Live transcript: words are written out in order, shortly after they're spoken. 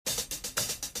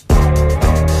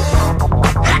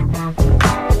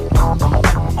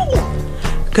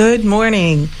Good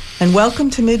morning, and welcome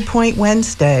to Midpoint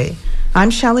Wednesday. I'm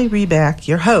Shelley Reback,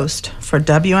 your host for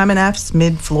WMNF's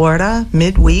Mid-Florida,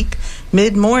 Midweek,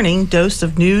 Mid-Morning dose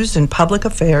of news and public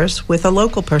affairs with a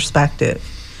local perspective.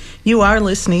 You are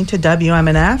listening to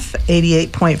WMNF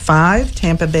 88.5,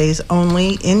 Tampa Bay's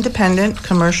only independent,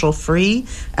 commercial-free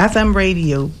FM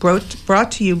radio,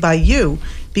 brought to you by you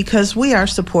because we are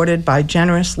supported by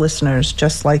generous listeners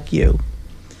just like you.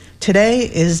 Today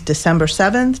is December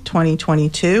 7th,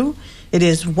 2022. It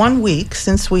is 1 week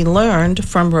since we learned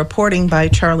from reporting by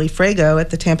Charlie Frago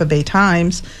at the Tampa Bay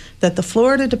Times that the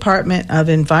Florida Department of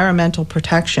Environmental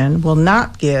Protection will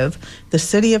not give the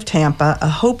city of Tampa a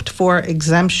hoped-for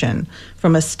exemption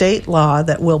from a state law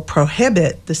that will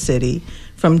prohibit the city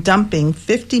from dumping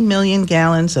 50 million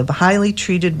gallons of highly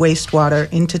treated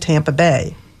wastewater into Tampa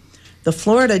Bay. The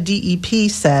Florida DEP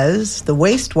says the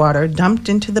wastewater dumped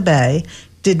into the bay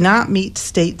did not meet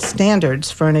state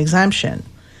standards for an exemption.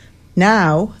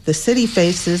 Now, the city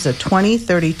faces a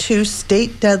 2032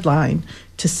 state deadline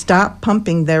to stop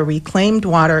pumping their reclaimed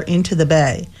water into the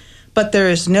bay, but there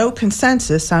is no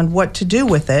consensus on what to do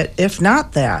with it if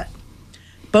not that.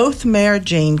 Both Mayor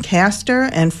Jane Castor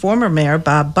and former Mayor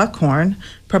Bob Buckhorn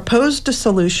proposed a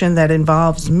solution that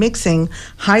involves mixing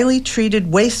highly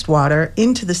treated wastewater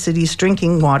into the city's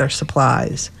drinking water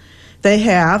supplies. They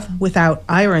have, without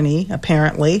irony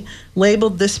apparently,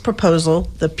 labeled this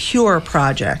proposal the Pure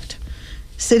Project.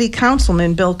 City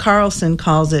Councilman Bill Carlson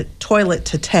calls it toilet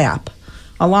to tap,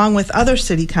 along with other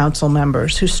city council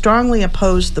members who strongly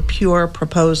oppose the Pure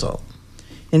proposal.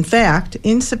 In fact,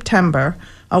 in September,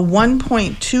 a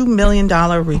 $1.2 million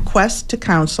request to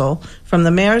council from the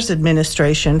mayor's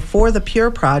administration for the Pure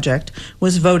Project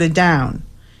was voted down.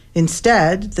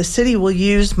 Instead, the city will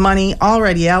use money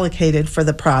already allocated for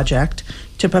the project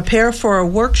to prepare for a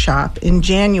workshop in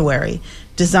January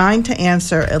designed to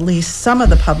answer at least some of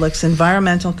the public's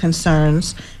environmental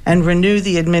concerns and renew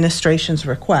the administration's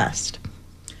request.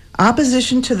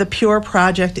 Opposition to the Pure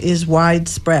Project is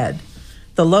widespread.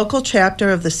 The local chapter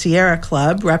of the Sierra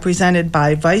Club, represented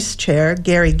by Vice Chair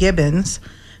Gary Gibbons,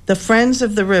 the Friends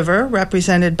of the River,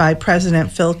 represented by President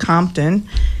Phil Compton,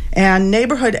 and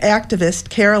neighborhood activist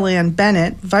Carol Ann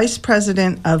Bennett, Vice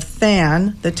President of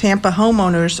THAN, the Tampa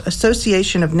Homeowners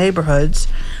Association of Neighborhoods,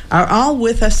 are all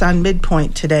with us on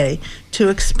Midpoint today to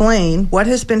explain what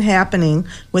has been happening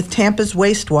with Tampa's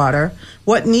wastewater,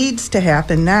 what needs to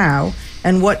happen now,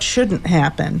 and what shouldn't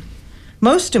happen.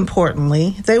 Most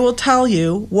importantly, they will tell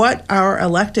you what our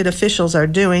elected officials are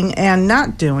doing and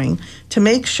not doing to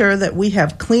make sure that we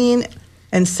have clean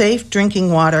and safe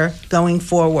drinking water going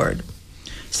forward.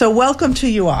 So welcome to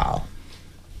you all.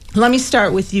 Let me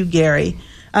start with you, Gary.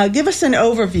 Give us an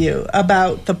overview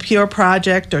about the Pure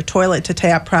Project or Toilet to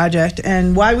Tap project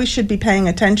and why we should be paying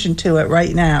attention to it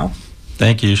right now.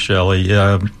 Thank you, Shelley.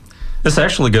 This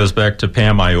actually goes back to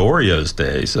Pam Iorio's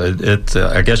days.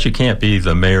 I guess you can't be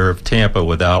the mayor of Tampa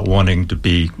without wanting to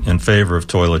be in favor of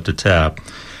Toilet to Tap.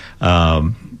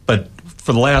 But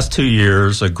for the last 2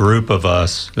 years, a group of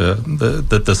us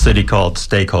that the city called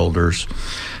stakeholders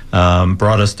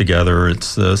brought us together.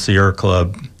 It's the Sierra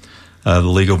Club, the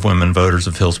League of Women Voters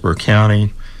of Hillsborough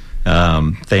County,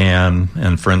 THAN,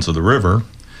 and Friends of the River,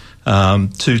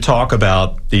 to talk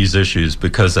about these issues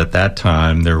because at that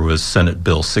time there was Senate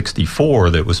Bill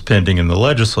 64 that was pending in the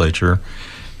legislature,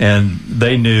 and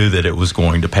they knew that it was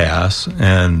going to pass,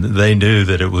 and they knew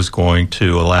that it was going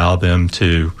to allow them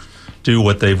to do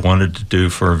what they've wanted to do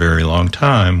for a very long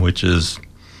time, which is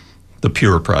the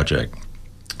Pure Project.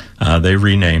 They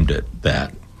renamed it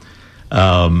that.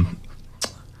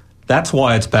 That's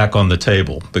why it's back on the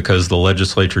table, because the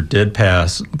legislature did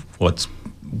pass what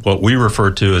we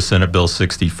refer to as Senate Bill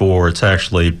 64. It's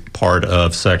actually part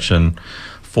of Section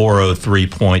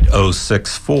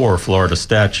 403.064 Florida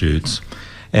statutes,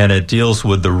 and it deals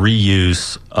with the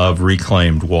reuse of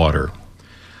reclaimed water.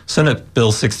 Senate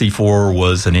Bill 64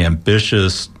 was an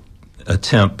ambitious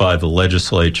attempt by the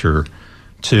legislature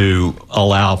to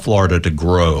allow Florida to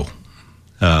grow.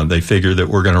 They figure that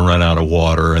we're going to run out of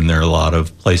water, and there are a lot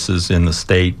of places in the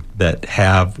state that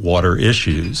have water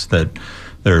issues, that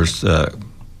there's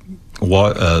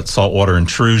saltwater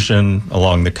intrusion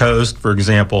along the coast, for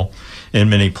example, in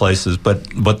many places. But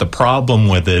the problem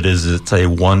with it is it's a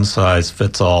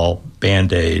one-size-fits-all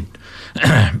Band-Aid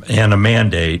and a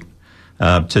mandate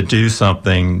to do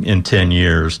something in 10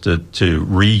 years to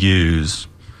reuse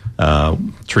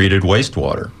treated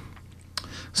wastewater.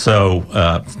 So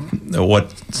what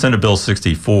Senate Bill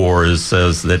 64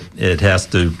 says that it has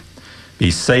to be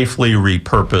safely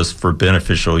repurposed for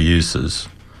beneficial uses.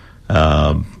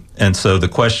 And so the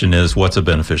question is, what's a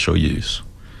beneficial use?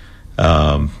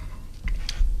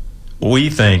 we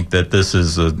think that this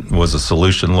was a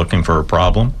solution looking for a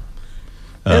problem.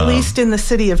 At least in the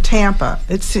city of Tampa.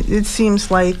 It seems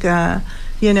like,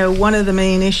 one of the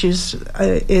main issues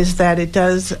is that it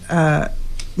does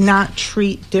not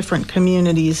treat different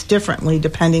communities differently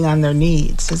depending on their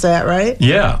needs. Is that right?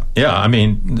 Yeah. I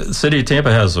mean, the city of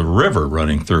Tampa has a river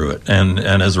running through it, and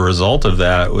as a result of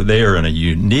that, they are in a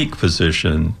unique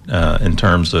position in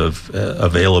terms of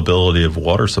availability of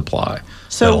water supply.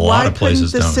 So why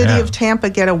couldn't the city of Tampa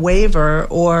get a waiver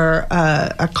or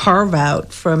a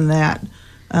carve-out from that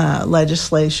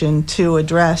legislation to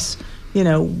address,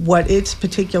 what its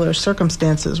particular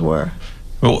circumstances were?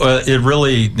 Well, it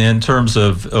really, in terms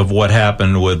of what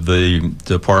happened with the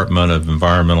Department of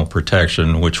Environmental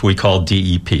Protection, which we call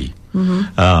DEP.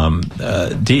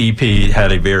 DEP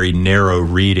had a very narrow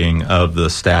reading of the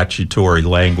statutory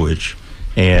language,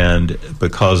 and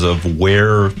because of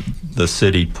where the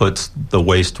city puts the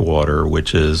wastewater,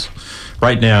 which is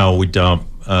right now we dump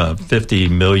 50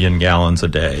 million gallons a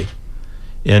day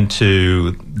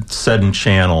into Seddon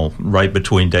Channel right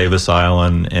between Davis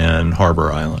Island and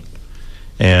Harbor Island.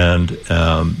 And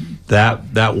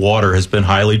that water has been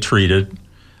highly treated.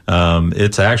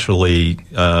 It's actually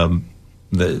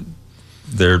the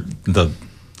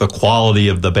quality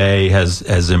of the bay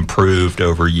has improved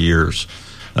over years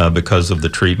because of the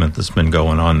treatment that's been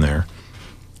going on there.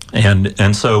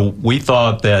 And so we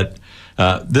thought that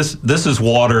this is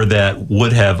water that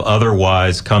would have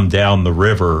otherwise come down the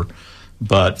river,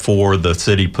 but for the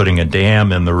city putting a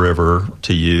dam in the river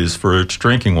to use for its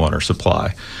drinking water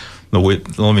supply.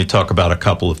 Let me talk about a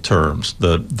couple of terms.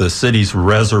 The city's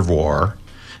reservoir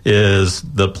is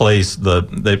the place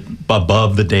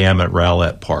above the dam at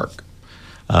Rowlett Park.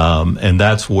 And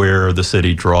that's where the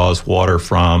city draws water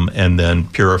from and then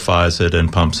purifies it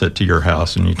and pumps it to your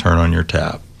house, and you turn on your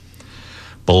tap.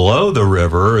 Below the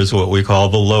river is what we call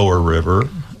the lower river.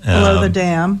 Below the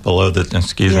dam. Below the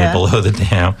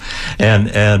dam.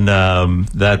 And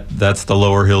that's the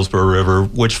lower Hillsborough River,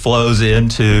 which flows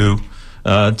into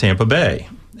Tampa Bay.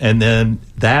 And then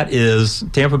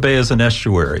Tampa Bay is an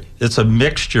estuary. It's a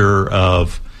mixture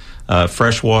of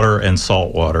freshwater and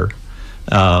saltwater,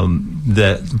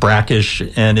 that brackish,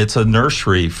 and it's a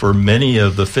nursery for many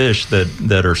of the fish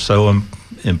that are so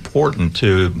important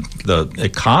to the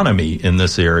economy in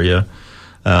this area.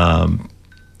 And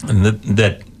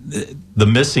that the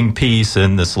missing piece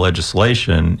in this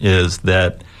legislation is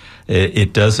that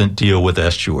it doesn't deal with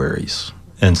estuaries.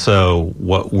 And so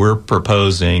what we're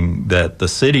proposing that the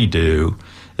city do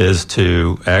is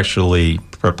to actually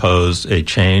propose a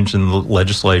change in the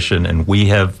legislation, and we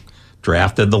have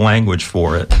drafted the language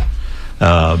for it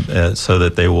so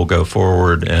that they will go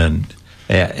forward and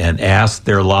ask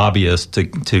their lobbyists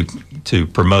to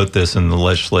promote this in the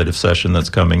legislative session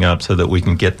that's coming up so that we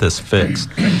can get this fixed.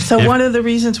 So one of the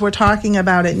reasons we're talking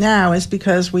about it now is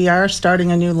because we are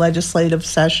starting a new legislative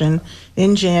session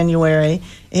in January,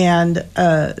 and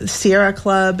Sierra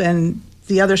Club and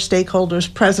the other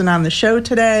stakeholders present on the show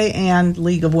today and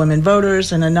League of Women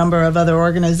Voters and a number of other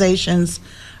organizations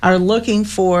are looking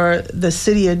for the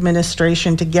city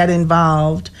administration to get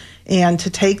involved and to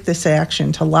take this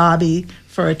action, to lobby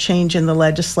for a change in the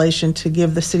legislation to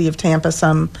give the city of Tampa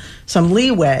some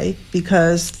leeway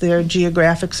because their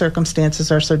geographic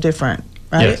circumstances are so different,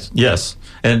 right? Yes.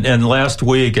 And last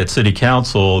week at City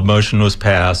Council, a motion was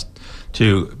passed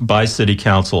by City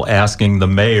Council asking the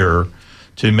mayor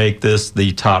to make this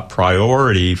the top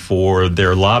priority for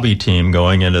their lobby team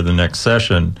going into the next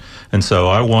session. And so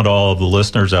I want all of the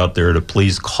listeners out there to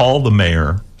please call the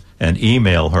mayor and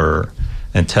email her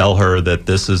and tell her that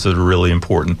this is a really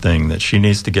important thing that she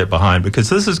needs to get behind, because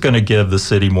this is going to give the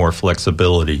city more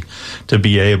flexibility to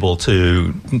be able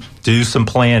to do some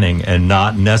planning and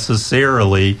not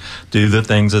necessarily do the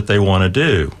things that they want to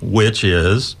do, which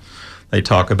is they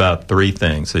talk about three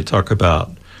things. They talk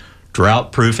about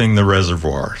drought-proofing the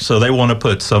reservoir. So they want to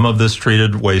put some of this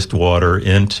treated wastewater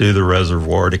into the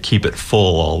reservoir to keep it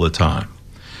full all the time.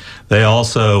 They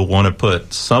also want to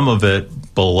put some of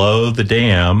it below the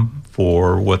dam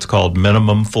for what's called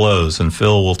minimum flows, and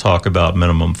Phil will talk about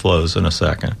minimum flows in a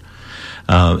second.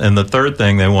 And the third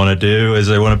thing they want to do is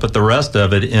they want to put the rest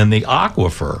of it in the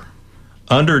aquifer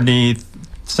underneath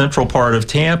central part of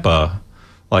Tampa,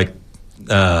 like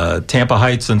Tampa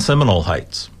Heights and Seminole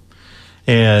Heights.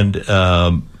 And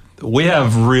we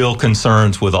have real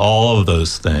concerns with all of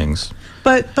those things.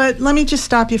 But let me just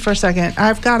stop you for a second.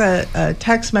 I've got a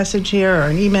text message here or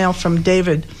an email from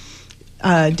David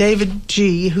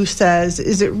G, who says,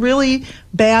 is it really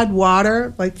bad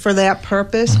water, like for that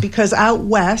purpose? Because out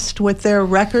west, with their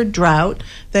record drought,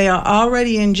 they are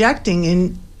already injecting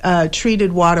in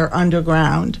treated water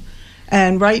underground.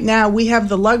 And right now we have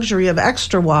the luxury of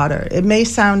extra water. It may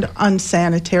sound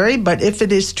unsanitary, but if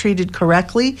it is treated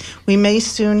correctly, we may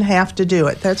soon have to do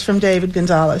it. That's from David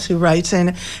Gonzalez, who writes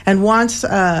in and wants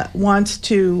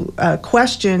to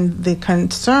question the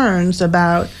concerns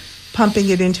about pumping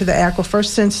it into the aquifer,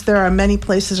 since there are many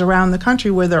places around the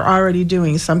country where they're already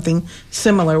doing something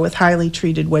similar with highly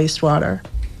treated wastewater.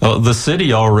 Well, the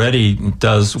city already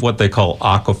does what they call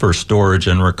aquifer storage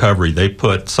and recovery. They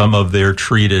put some of their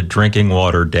treated drinking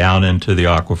water down into the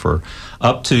aquifer,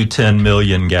 up to 10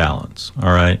 million gallons,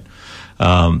 all right?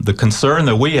 The concern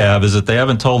that we have is that they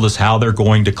haven't told us how they're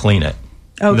going to clean it.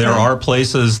 Okay. There are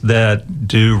places that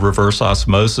do reverse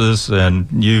osmosis and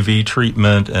UV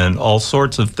treatment and all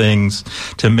sorts of things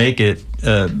to make it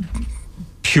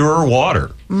pure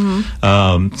water.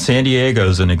 Mm-hmm. San Diego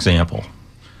is an example.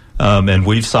 And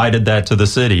we've cited that to the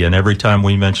city, and every time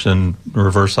we mention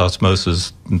reverse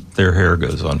osmosis, their hair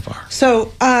goes on fire. So,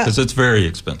 because it's very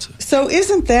expensive. So,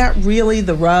 isn't that really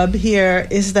the rub here?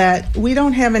 Is that we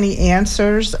don't have any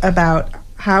answers about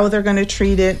how they're going to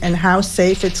treat it and how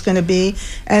safe it's going to be?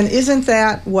 And isn't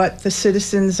that what the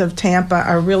citizens of Tampa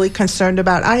are really concerned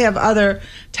about? I have other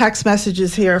text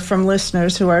messages here from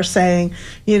listeners who are saying,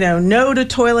 no to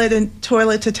toilet and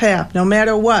toilet to tap, no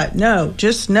matter what. No,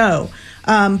 just no.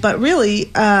 But really,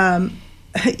 there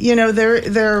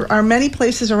are many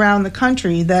places around the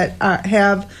country that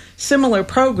have similar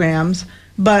programs,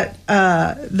 but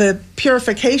the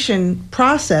purification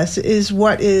process is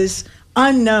what is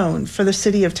unknown for the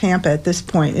city of Tampa at this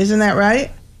point. Isn't that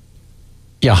right?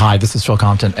 Yeah, hi, this is Phil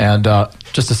Compton. And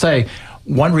just to say,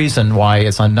 one reason why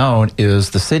it's unknown is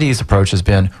the city's approach has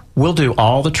been, we'll do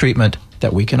all the treatment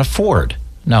that we can afford.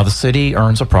 Now, the city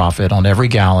earns a profit on every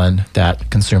gallon that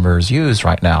consumers use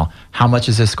right now. How much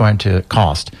is this going to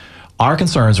cost? Our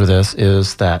concerns with this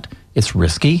is that it's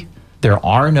risky. There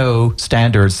are no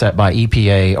standards set by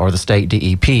EPA or the state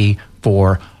DEP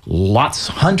for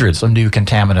hundreds of new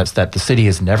contaminants that the city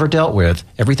has never dealt with.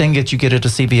 Everything that you get at a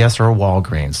CVS or a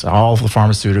Walgreens, all of the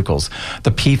pharmaceuticals,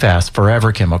 the PFAS,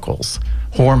 forever chemicals,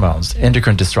 hormones,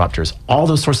 endocrine disruptors, all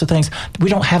those sorts of things. We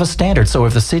don't have a standard. So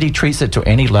if the city treats it to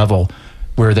any level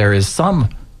where there is some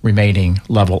remaining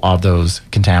level of those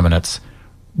contaminants,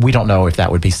 we don't know if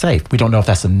that would be safe. We don't know if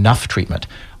that's enough treatment.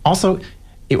 Also,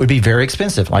 it would be very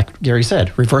expensive. Like Gary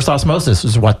said, reverse osmosis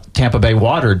is what Tampa Bay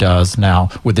Water does now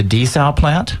with the desal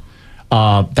plant.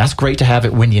 That's great to have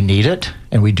it when you need it,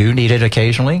 and we do need it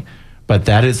occasionally, but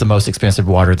that is the most expensive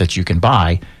water that you can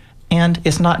buy, and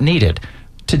it's not needed.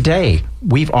 Today,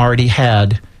 we've already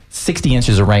had 60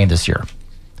 inches of rain this year.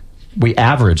 We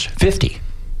average 50.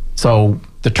 So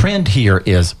the trend here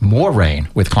is more rain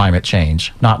with climate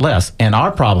change, not less. And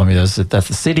our problem is that the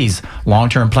city's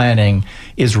long-term planning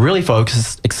is really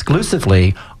focused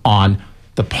exclusively on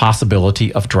the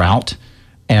possibility of drought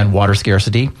and water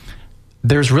scarcity.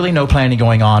 There's really no planning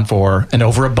going on for an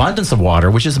overabundance of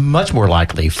water, which is much more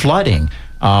likely, flooding,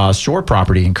 shore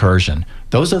property incursion.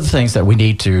 Those are the things that we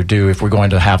need to do if we're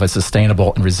going to have a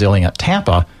sustainable and resilient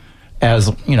Tampa, as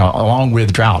along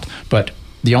with drought. But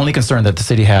the only concern that the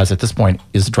city has at this point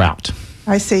is drought.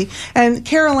 I see. And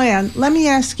Carol Ann, let me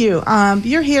ask you,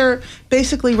 you're here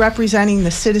basically representing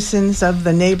the citizens of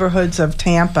the neighborhoods of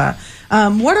Tampa.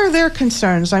 What are their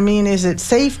concerns? I mean, is it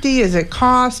safety? Is it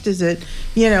cost? Is it,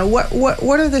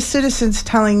 what are the citizens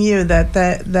telling you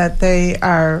that they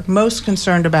are most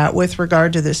concerned about with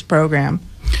regard to this program?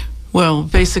 Well,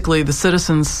 basically, the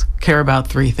citizens care about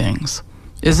three things.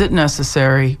 Is it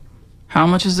necessary? How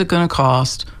much is it going to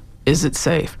cost? Is it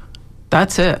safe?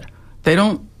 That's it. They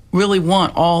don't really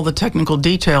want all the technical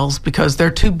details because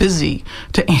they're too busy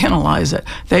to analyze it.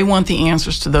 They want the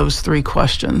answers to those three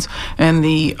questions. And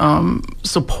the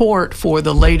support for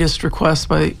the latest request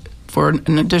for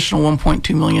an additional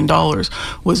 $1.2 million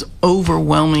was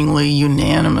overwhelmingly,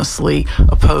 unanimously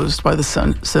opposed by the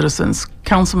citizens.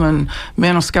 Councilman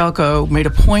Maniscalco made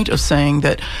a point of saying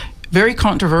that very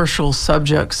controversial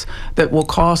subjects that will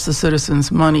cost the citizens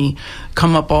money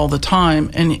come up all the time,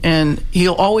 and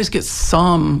he'll always get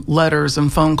some letters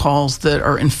and phone calls that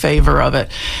are in favor of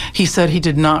it. He said he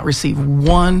did not receive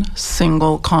one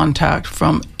single contact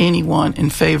from anyone in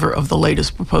favor of the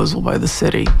latest proposal by the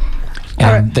city.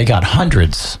 And they got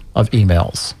hundreds of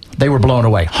emails. They were blown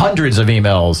away. Hundreds of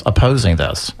emails opposing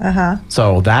this.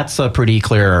 So that's a pretty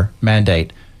clear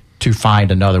mandate to find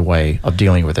another way of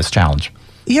dealing with this challenge.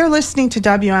 You're listening to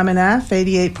WMNF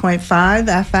 88.5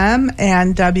 FM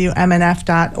and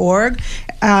WMNF.org.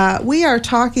 We are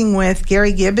talking with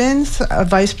Gary Gibbons,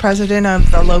 Vice President of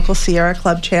the local Sierra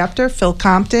Club chapter, Phil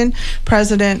Compton,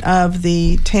 President of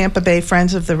the Tampa Bay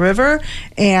Friends of the River,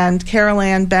 and Carol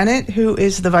Ann Bennett, who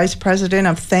is the Vice President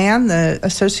of THAN, the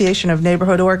Association of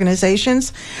Neighborhood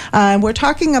Organizations. We're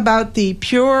talking about the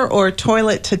Pure or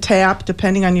Toilet to Tap,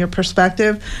 depending on your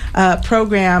perspective,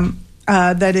 program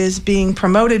that is being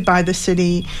promoted by the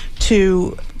city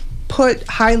to put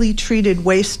highly treated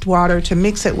wastewater to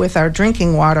mix it with our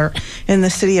drinking water in the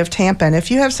city of Tampa. And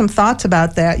if you have some thoughts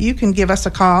about that, you can give us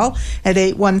a call at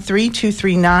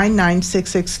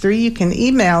 813-239-9663. You can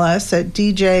email us at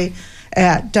dj@wmnf.org,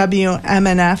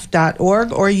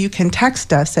 or you can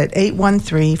text us at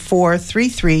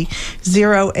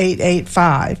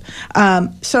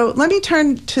 813-433-0885. So let me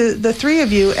turn to the three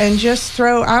of you and just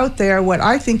throw out there what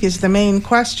I think is the main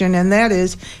question, and that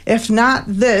is, if not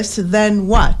this, then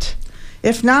what?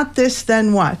 If not this,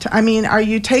 then what? I mean, are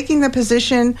you taking the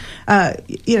position,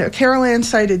 Carol Ann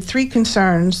cited three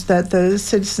concerns that the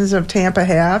citizens of Tampa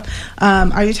have.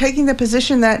 Are you taking the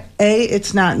position that A,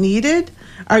 it's not needed?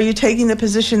 Are you taking the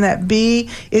position that B,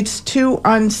 it's too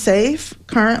unsafe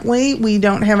currently? We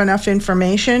don't have enough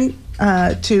information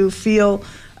to feel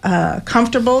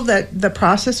comfortable that the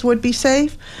process would be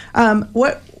safe?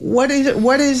 What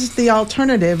is the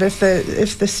alternative if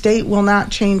the state will not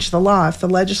change the law, if the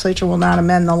legislature will not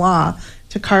amend the law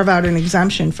to carve out an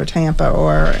exemption for Tampa,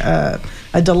 or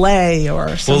a delay,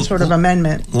 or some sort of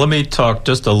amendment? Let me talk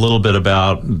just a little bit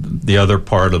about the other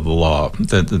part of the law.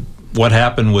 What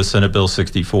happened with Senate Bill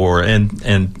 64,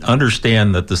 and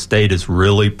understand that the state is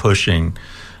really pushing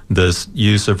this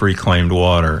use of reclaimed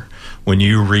water. When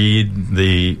you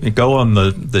go on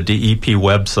the DEP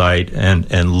website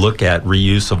and look at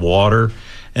reuse of water,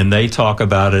 and they talk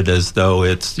about it as though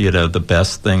it's, the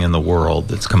best thing in the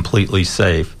world. It's completely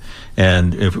safe.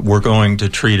 And if we're going to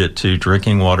treat it to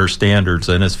drinking water standards,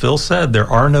 and as Phil said, there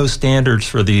are no standards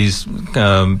for these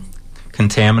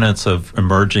contaminants of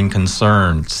emerging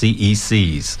concern,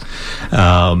 CECs,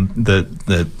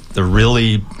 the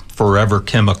really forever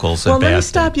chemicals. Well, let me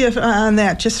stop you on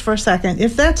that just for a second.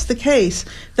 If that's the case,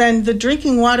 then the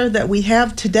drinking water that we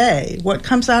have today, what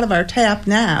comes out of our tap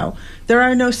now, there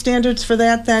are no standards for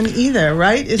that then either,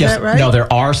 right? Is that right? No,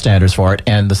 there are standards for it,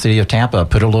 and the city of Tampa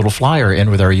put a little flyer in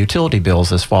with our utility bills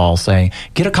this fall saying,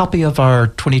 get a copy of our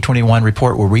 2021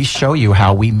 report where we show you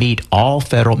how we meet all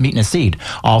federal and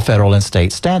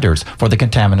state standards for the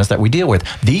contaminants that we deal with.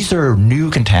 These are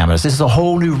new contaminants. This is a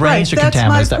whole new range of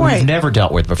contaminants that we've never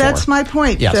dealt with before. That's my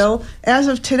point, yes. Phil. As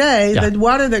of today, the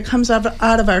water that comes out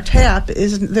of our tap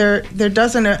is there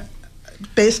doesn't,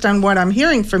 based on what I'm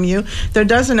hearing from you, there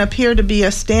doesn't appear to be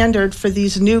a standard for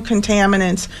these new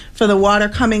contaminants for the water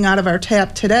coming out of our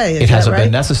tap today. It hasn't been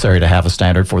necessary to have a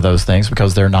standard for those things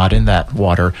because they're not in that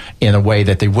water in a way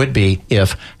that they would be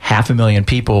if 500,000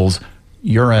 people's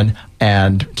urine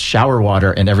and shower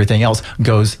water and everything else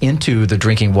goes into the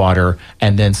drinking water,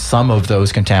 and then some of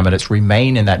those contaminants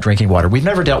remain in that drinking water. We've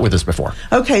never dealt with this before.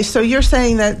 Okay, so you're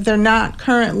saying that they're not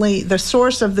currently, the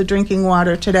source of the drinking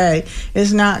water today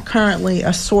is not currently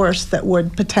a source that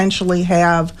would potentially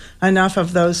have enough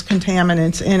of those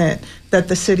contaminants in it that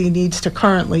the city needs to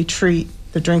currently treat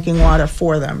the drinking water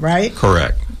for them, right?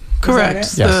 Correct.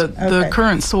 Correct. Yes. The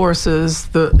current source is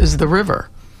the river.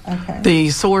 Okay.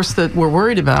 The source that we're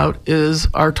worried about is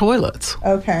our toilets.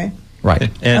 Okay.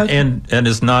 Right. And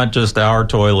it's not just our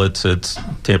toilets, it's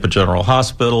Tampa General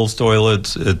Hospital's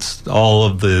toilets, it's all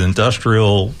of the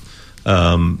industrial,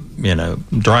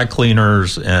 dry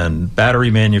cleaners and battery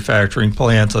manufacturing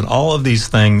plants, and all of these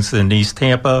things in East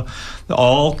Tampa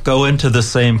all go into the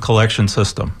same collection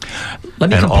system.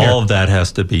 All of that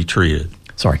has to be treated.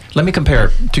 Let me compare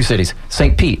two cities.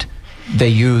 St. Pete, they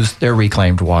use their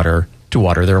reclaimed water to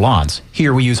water their lawns.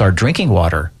 Here we use our drinking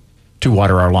water to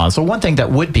water our lawns. So one thing that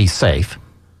would be safe,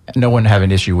 no one have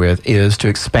an issue with, is to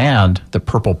expand the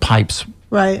Purple Pipes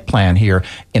plan here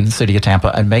in the city of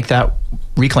Tampa and make that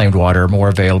reclaimed water more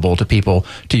available to people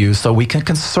to use so we can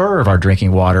conserve our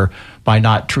drinking water by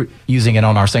not using it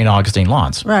on our St. Augustine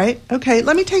lawns. Right. Okay,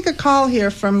 let me take a call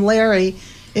here from Larry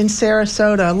in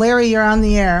Sarasota. Larry, you're on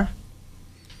the air.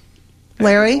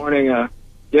 Larry? Good morning.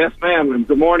 Yes, ma'am.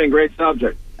 Good morning. Great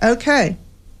subject. Okay.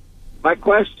 My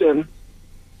question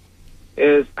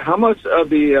is, how much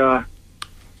of the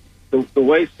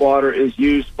wastewater is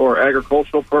used for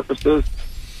agricultural purposes,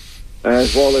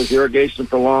 as well as irrigation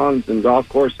for lawns and golf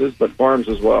courses, but farms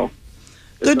as well?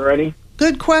 Is there any?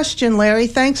 Good question, Larry.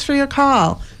 Thanks for your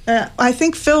call. I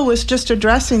think Phil was just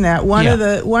addressing that. One of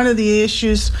the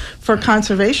issues for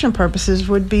conservation purposes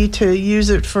would be to use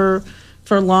it for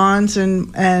lawns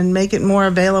and make it more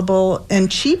available and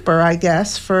cheaper, I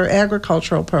guess, for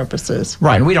agricultural purposes.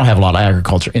 Right, and we don't have a lot of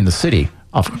agriculture in the city,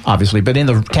 obviously, but in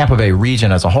the Tampa Bay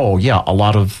region as a whole, a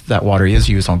lot of that water is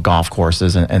used on golf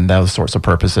courses and those sorts of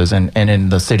purposes, and in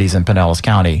the cities in Pinellas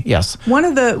County, yes. One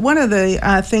of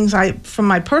the things from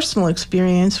my personal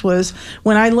experience was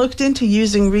when I looked into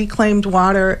using reclaimed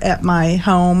water at my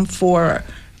home for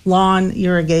lawn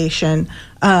irrigation.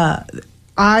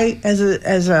 I, as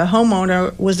a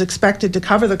homeowner, was expected to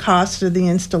cover the cost of the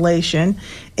installation,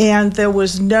 and there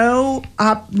was no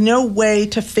way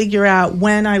to figure out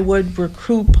when I would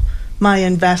recoup my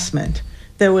investment.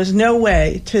 There was no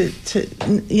way to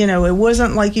it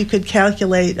wasn't like you could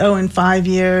calculate, in 5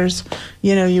 years,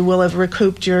 you will have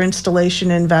recouped your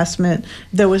installation investment.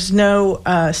 There was no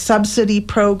subsidy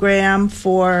program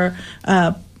for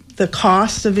the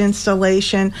cost of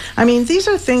installation. I mean, these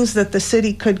are things that the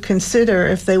city could consider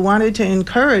if they wanted to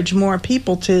encourage more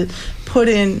people to put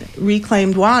in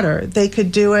reclaimed water. They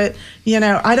could do it,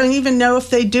 I don't even know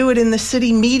if they do it in the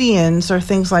city medians or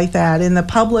things like that, in the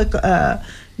public,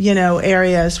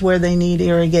 areas where they need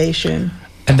irrigation.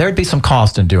 And there'd be some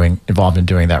cost involved in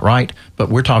doing that, right? But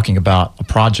we're talking about a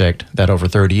project that over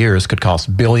 30 years could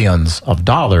cost billions of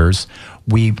dollars.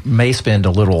 We may spend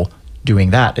a little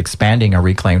doing that, expanding our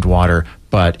reclaimed water,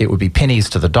 but it would be pennies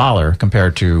to the dollar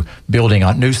compared to building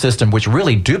a new system which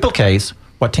really duplicates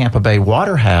what Tampa Bay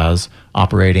Water has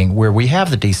operating, where we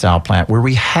have the desal plant, where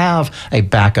we have a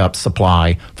backup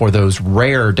supply for those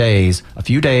rare days, a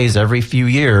few days every few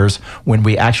years, when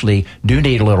we actually do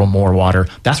need a little more water.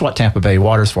 That's what Tampa Bay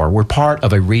Water is for. We're part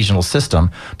of a regional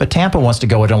system, but Tampa wants to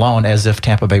go it alone as if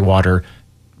Tampa Bay Water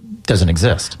doesn't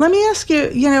exist. Let me ask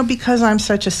you, because I'm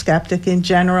such a skeptic in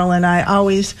general, and I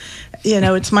always,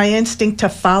 it's my instinct to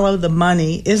follow the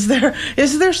money. Is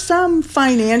there some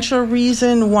financial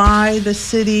reason why the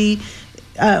city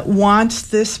wants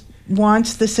this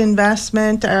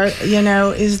investment? Or,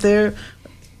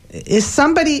 is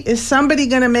somebody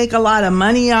going to make a lot of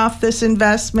money off this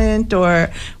investment, or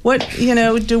what?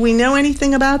 Do we know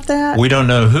anything about that? We don't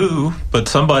know who, but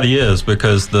somebody is,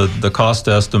 because the cost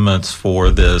estimates for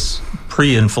this,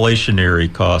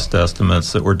 pre-inflationary cost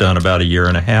estimates that were done about a year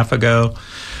and a half ago,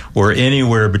 were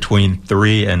anywhere between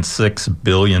 $3 and $6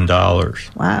 billion.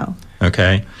 Wow.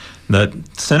 Okay, that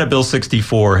Senate Bill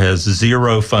 64 has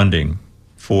zero funding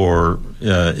for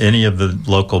any of the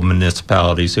local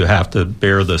municipalities who have to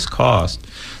bear this cost.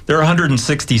 There are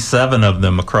 167 of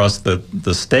them across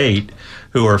the state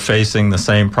who are facing the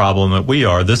same problem that we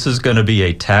are. This is going to be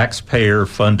a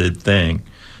taxpayer-funded thing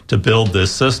to build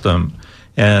this system.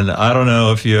 And I don't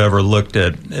know if you ever looked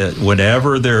at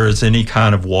whenever there is any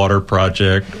kind of water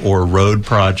project or road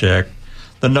project,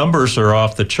 the numbers are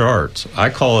off the charts.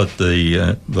 I call it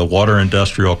the water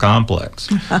industrial complex.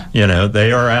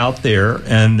 They are out there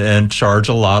and charge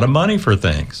a lot of money for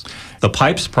things. The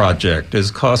Pipes project is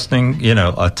costing,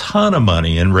 a ton of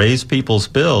money and raise people's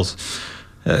bills.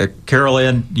 Carol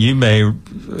Ann, you may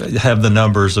have the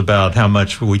numbers about how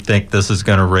much we think this is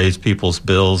going to raise people's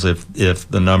bills if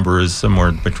the number is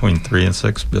somewhere between $3 and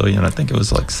 $6 billion. I think it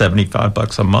was like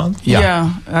 $75 a month.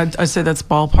 Yeah, I'd say that's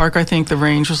ballpark. I think the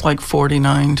range was like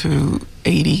 $49 to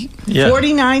 $80. Yeah.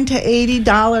 $49 to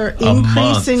 $80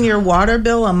 increase in your water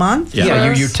bill a month? Yeah,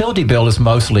 your utility bill is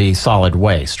mostly solid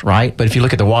waste, right? But if you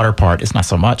look at the water part, it's not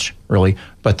so much, really.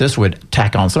 But this would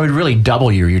tack on. So it would really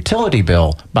double your utility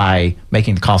bill by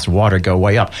making the cost of water go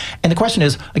way up. And the question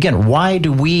is, again, why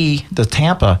do we, the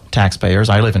Tampa taxpayers,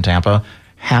 I live in Tampa,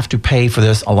 have to pay for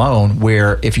this alone,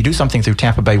 where if you do something through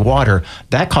Tampa Bay Water,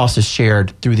 that cost is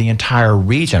shared through the entire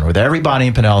region with everybody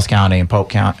in Pinellas County and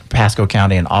Polk County, Pasco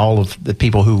County, and all of the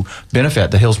people who benefit,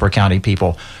 the Hillsborough County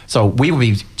people. So we would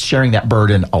be sharing that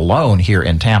burden alone here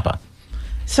in Tampa.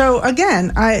 So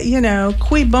again,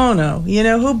 cui bono,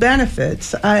 who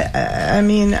benefits? I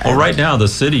mean... Well, right now the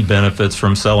city benefits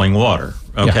from selling water,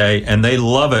 okay? Yeah. And they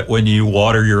love it when you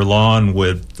water your lawn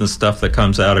with the stuff that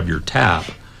comes out of your tap,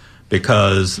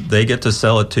 because they get to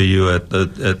sell it to you at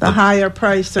the higher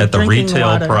price of at the retail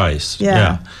water. Price.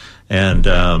 Yeah. And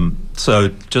so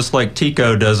just like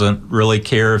TECO doesn't really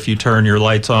care if you turn your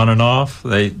lights on and off,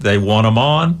 they want them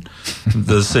on.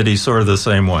 The city's sort of the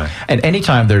same way. And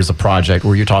anytime there's a project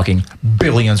where you're talking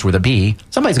billions with a B,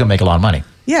 somebody's going to make a lot of money.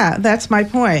 Yeah, that's my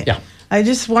point. Yeah. I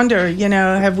just wonder,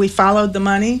 have we followed the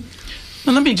money?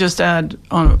 And let me just add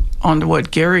on to what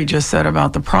Gary just said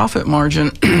about the profit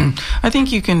margin. I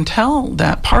think you can tell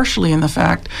that partially in the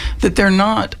fact that they're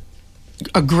not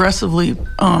aggressively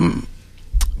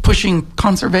pushing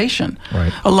conservation.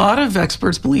 Right. A lot of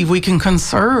experts believe we can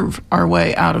conserve our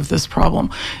way out of this problem.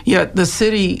 Yet the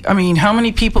city, I mean, how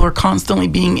many people are constantly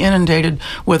being inundated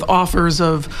with offers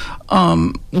of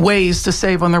ways to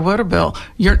save on their water bill?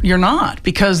 You're not,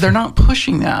 because they're not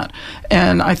pushing that.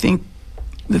 And I think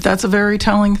that's a very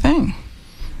telling thing.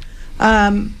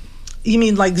 You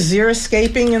mean like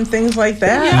xeriscaping and things like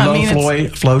that? Yeah, Low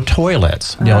flow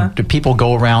toilets. You know, do people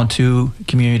go around to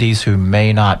communities who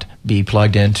may not be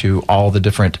plugged into all the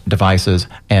different devices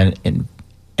and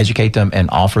educate them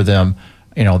and offer them,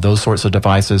 you know, those sorts of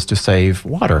devices to save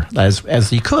water,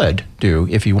 as you could do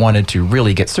if you wanted to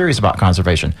really get serious about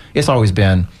conservation. It's always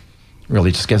been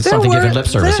really just giving lip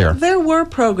service here. There were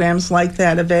programs like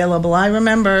that available. I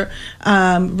remember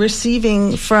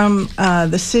receiving from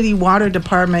the city water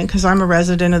department, because I'm a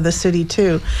resident of the city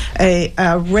too,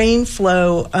 a rain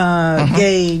flow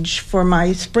gauge for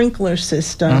my sprinkler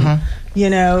system. You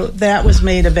know, that was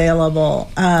made available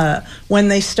when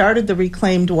they started the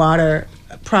reclaimed water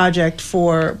project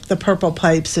for the purple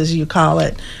pipes, as you call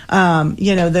it.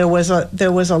 You know, there was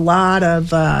a lot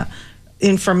of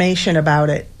information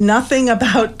about it. Nothing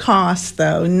about cost,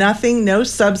 though. Nothing, no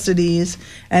subsidies,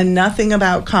 and nothing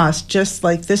about cost. Just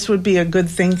like, this would be a good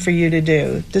thing for you to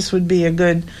do. This would be a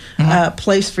good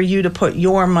place for you to put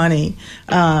your money.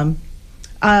 I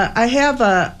have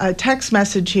a text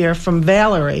message here from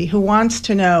Valerie, who wants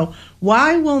to know,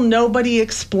 why will nobody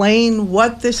explain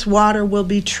what this water will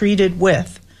be treated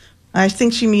with? I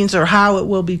think she means, or how it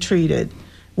will be treated.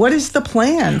 What is the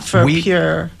plan for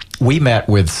Pure? We met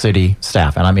with city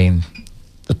staff, and I mean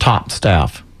the top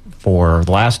staff, for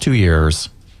the last 2 years,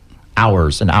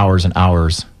 hours and hours and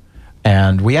hours.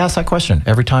 And we asked that question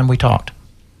every time we talked.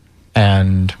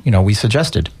 And, you know, we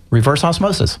suggested reverse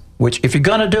osmosis, which, if you're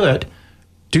going to do it,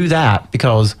 do that,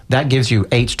 because that gives you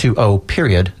H2O,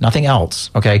 period, nothing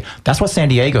else, okay? That's what San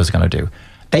Diego is going to do.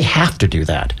 They have to do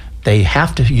that. They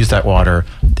have to use that water.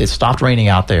 It stopped raining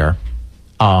out there,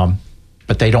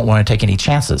 but they don't want to take any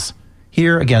chances.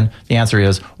 Here, again, the answer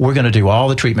is, we're going to do all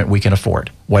the treatment we can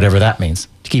afford, whatever that means.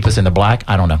 To keep us in the black,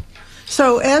 I don't know.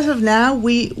 So as of now,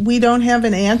 we don't have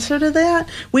an answer to that?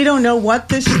 We don't know what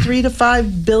this $3 to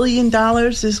 $5 billion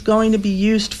is going to be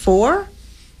used for?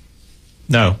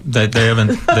 No, they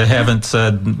haven't. They haven't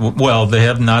said. Well, they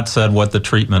have not said what the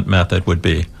treatment method would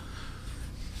be.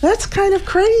 That's kind of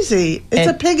crazy. It's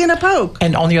a pig in a poke.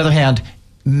 And on the other hand,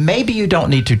 maybe you don't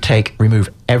need to remove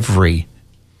every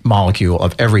molecule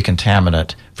of every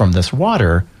contaminant from this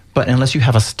water, but unless you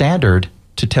have a standard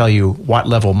to tell you what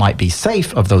level might be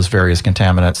safe of those various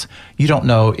contaminants, you don't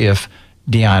know if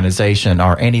deionization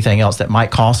or anything else that might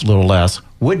cost a little less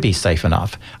would be safe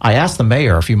enough. I asked the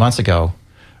mayor a few months ago,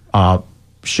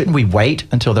 shouldn't we wait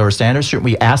until there are standards? Shouldn't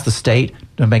we ask the state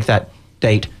to make that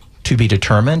date to be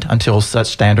determined until such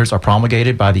standards are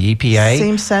promulgated by the EPA?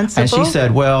 Seems sensible. And she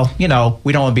said, well, you know,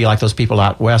 we don't want to be like those people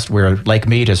out west where Lake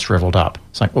Mead is shriveled up.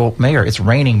 It's like, well, Mayor, it's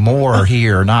raining more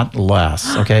here, not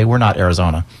less, okay? We're not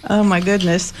Arizona. Oh, my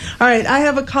goodness. All right, I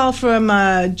have a call from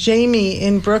Jamie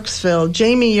in Brooksville.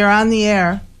 Jamie, you're on the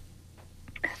air.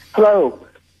 Hello.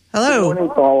 Hello. Good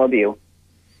morning to all of you.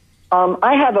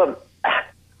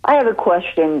 I have a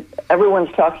question.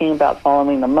 Everyone's talking about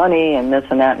following the money and this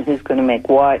and that and who's going to make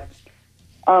what.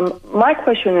 My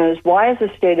question is, why is the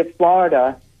state of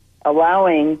Florida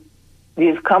allowing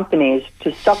these companies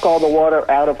to suck all the water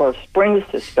out of our spring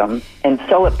system and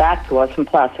sell it back to us in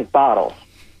plastic bottles?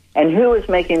 And who is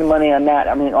making the money on that?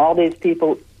 I mean, all these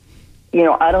people, you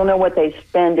know, I don't know what they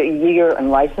spend a year in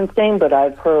licensing, but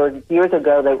I've heard years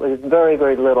ago that it was very,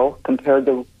 very little compared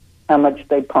to how much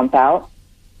they pump out.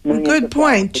 Good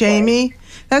point, Jamie.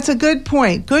 That's a good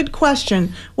point. Good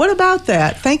question. What about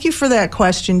that? Thank you for that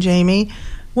question, Jamie.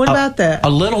 What about that? A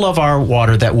little of our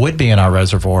water that would be in our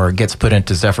reservoir gets put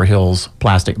into Zephyr Hills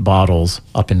plastic bottles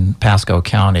up in Pasco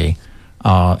County,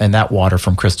 and that water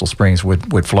from Crystal Springs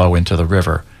would flow into the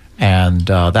river. And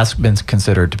that's been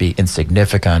considered to be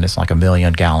insignificant. It's like 1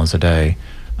 million gallons a day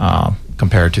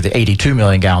compared to the 82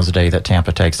 million gallons a day that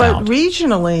Tampa takes out. But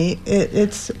regionally,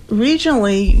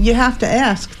 you have to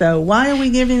ask, though, why are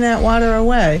we giving that water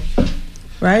away,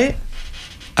 right?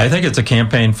 I think it's a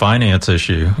campaign finance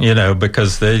issue, you know,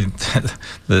 because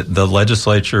the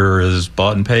legislature is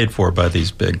bought and paid for by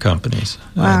these big companies.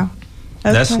 Wow.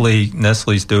 Okay.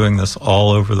 Nestle's doing this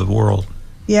all over the world.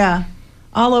 Yeah,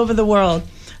 all over the world.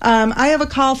 I have a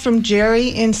call from Jerry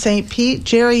in St. Pete.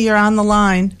 Jerry, you're on the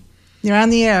line. You're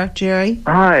on the air, Jerry.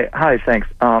 Hi, thanks.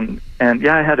 And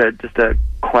yeah, I had just a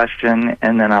question,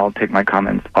 and then I'll take my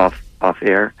comments off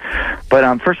air.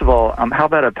 But first of all, how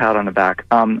about a pat on the back?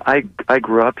 I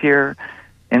grew up here,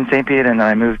 in St. Pete, and then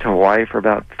I moved to Hawaii for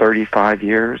about 35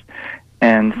 years.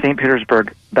 And St.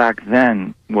 Petersburg back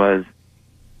then was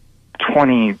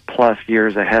 20 plus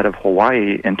years ahead of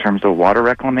Hawaii in terms of water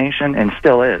reclamation, and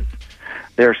still is.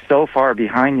 They're so far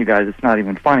behind you guys, it's not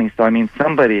even funny. So, I mean,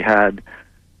 somebody had,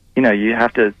 you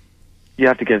have to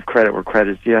give credit where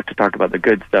credit is. You have to talk about the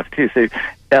good stuff, too. So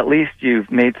at least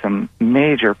you've made some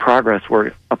major progress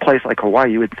where a place like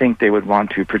Hawaii, you would think they would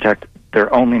want to protect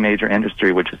their only major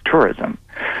industry, which is tourism.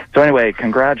 So anyway,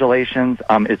 congratulations.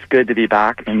 It's good to be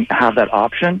back and have that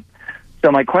option.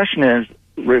 So my question is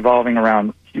revolving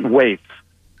around weights.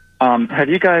 Have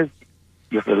you guys,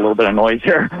 just a little bit of noise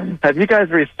here, have you guys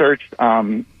researched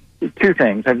two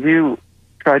things? Have you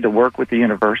tried to work with the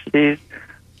universities,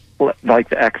 like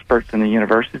the experts in the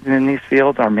universities in these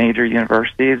fields, our major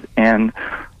universities? And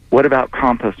what about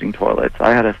composting toilets?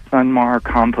 I had a Sunmar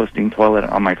composting toilet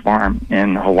on my farm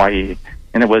in Hawaii,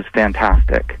 and it was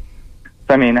fantastic.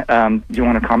 So, I mean, do you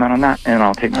want to comment on that? And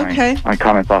I'll take my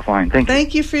comments offline. Thank you.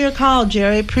 Thank you for your call,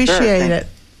 Jerry. Appreciate it.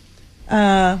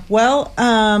 On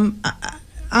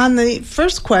the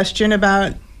first question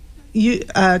about you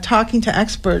talking to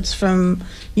experts from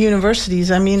universities,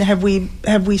 I mean, have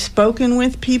we spoken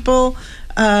with people?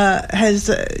 Has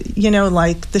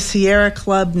like the Sierra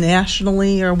Club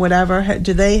nationally or whatever?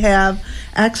 Do they have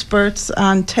experts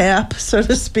on tap, so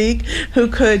to speak, who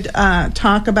could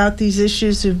talk about these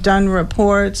issues? Who've done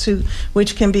reports,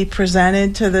 which can be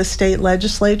presented to the state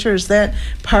legislature? Is that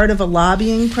part of a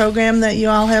lobbying program that you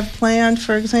all have planned,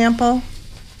 for example?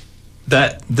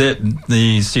 That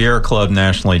the Sierra Club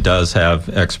nationally does have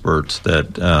experts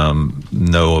that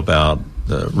know about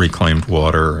reclaimed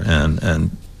water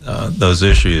and those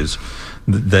issues.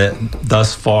 That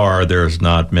thus far there's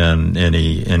not been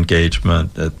any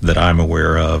engagement that I'm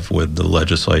aware of with the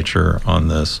legislature on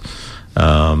this,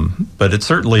 but it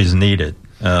certainly is needed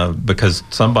because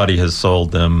somebody has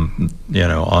sold them,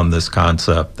 on this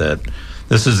concept that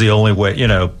this is the only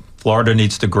way. Florida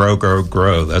needs to grow.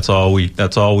 That's all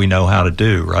we know how to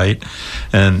do, right?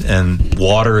 And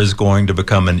water is going to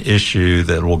become an issue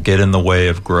that will get in the way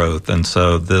of growth. And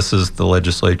so this is the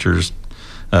legislature's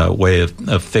way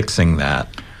of fixing that.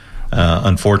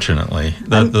 Unfortunately,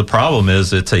 the problem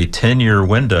is it's a 10-year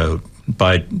window.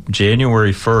 By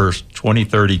January 1st,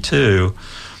 2032.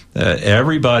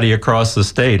 Everybody across the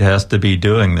state has to be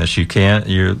doing this. You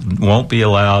won't be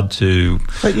allowed to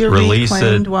release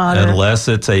it unless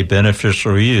it's a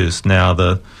beneficial use. Now,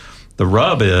 the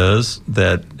rub is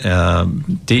that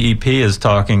DEP is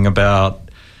talking about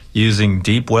using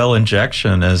deep well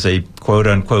injection as a quote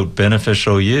unquote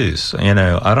beneficial use.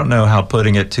 I don't know how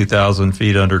putting it 2,000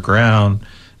 feet underground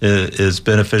is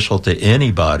beneficial to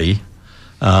anybody.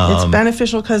 It's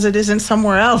beneficial because it isn't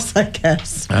somewhere else, I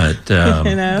guess. But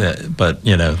that's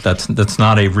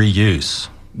not a reuse.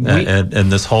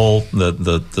 And this whole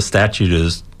the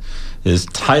statute is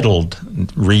titled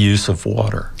reuse of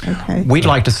water. Okay. We'd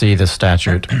like to see this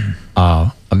statute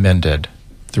amended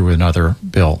through another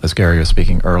bill, as Gary was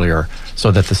speaking earlier,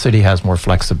 so that the city has more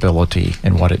flexibility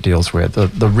in what it deals with.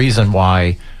 The reason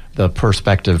why the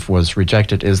perspective was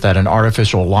rejected is that an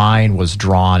artificial line was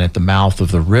drawn at the mouth of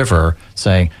the river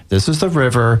saying, this is the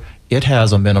river, it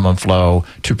has a minimum flow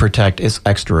to protect its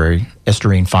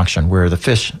estuarine function, where the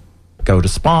fish go to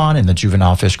spawn and the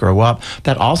juvenile fish grow up.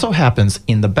 That also happens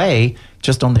in the bay,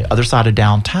 just on the other side of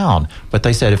downtown. But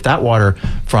they said if that water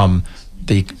from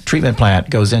the treatment plant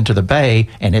goes into the bay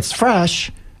and it's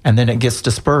fresh, and then it gets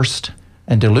dispersed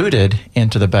and diluted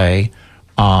into the bay,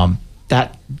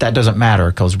 that doesn't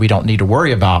matter because we don't need to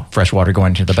worry about fresh water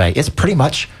going into the bay. It's pretty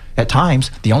much, at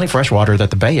times, the only fresh water that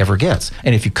the bay ever gets.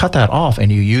 And if you cut that off and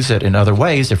you use it in other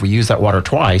ways, if we use that water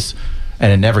twice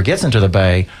and it never gets into the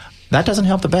bay, that doesn't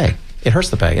help the bay. It hurts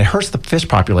the bay. It hurts the fish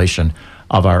population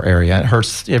of our area. It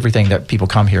hurts everything that people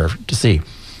come here to see.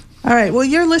 All right. Well,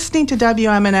 you're listening to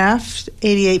WMNF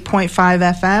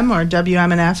 88.5 FM or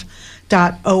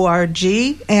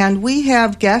WMNF.org, and we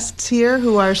have guests here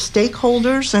who are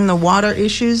stakeholders in the water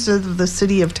issues of the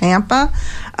city of Tampa,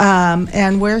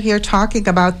 and we're here talking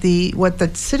about what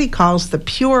the city calls the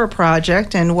PURE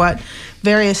project and what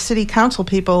various city council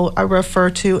people refer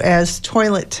to as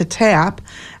toilet to tap,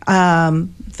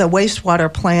 the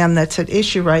wastewater plan that's at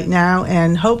issue right now,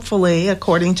 and hopefully,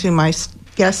 according to my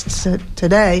guests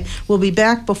today, will be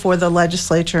back before the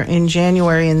legislature in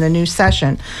January in the new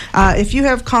session. If you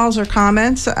have calls or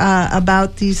comments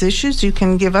about these issues, you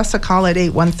can give us a call at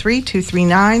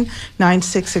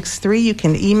 813-239-9663. You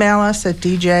can email us at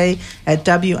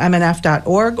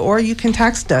dj@wmnf.org, or you can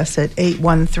text us at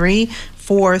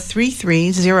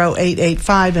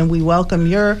 813-433-0885, and we welcome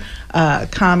your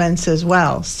comments as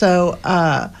well. So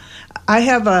I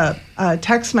have a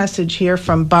text message here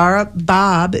from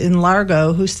Bob in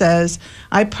Largo who says,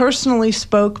 I personally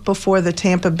spoke before the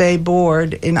Tampa Bay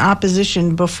Board in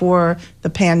opposition before the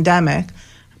pandemic.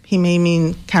 He may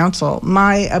mean council.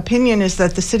 My opinion is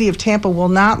that the city of Tampa will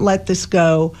not let this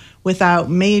go without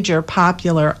major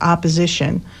popular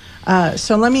opposition.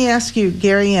 So let me ask you,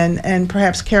 Gary, and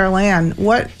perhaps Carol Ann,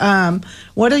 what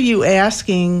are you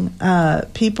asking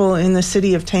people in the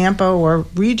city of Tampa or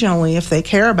regionally, if they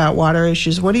care about water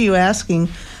issues, what are you asking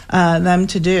them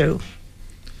to do?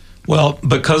 Well,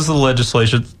 because the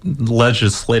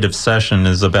legislative session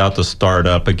is about to start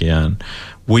up again,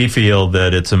 we feel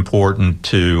that it's important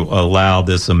to allow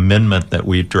this amendment that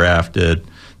we've drafted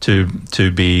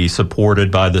to be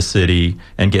supported by the city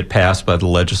and get passed by the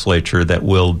legislature that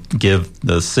will give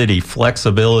the city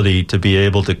flexibility to be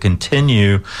able to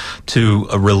continue to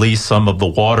release some of the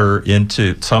water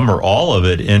into, some or all of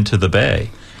it, into the bay.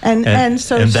 And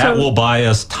that will buy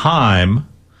us time.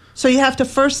 So you have to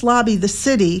first lobby the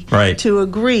city to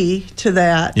agree to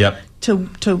that. Yep. To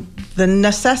the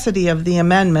necessity of the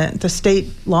amendment, the state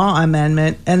law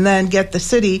amendment, and then get the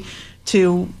city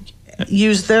to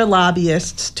use their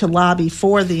lobbyists to lobby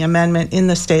for the amendment in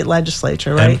the state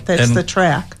legislature, right? That's the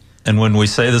track. And when we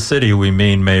say the city, we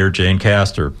mean Mayor Jane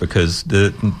Castor, because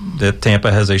the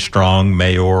Tampa has a strong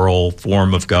mayoral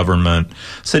form of government.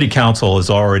 City council has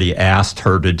already asked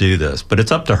her to do this, but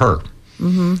it's up to her.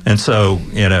 Mm-hmm. And so,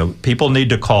 people need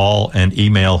to call and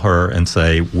email her and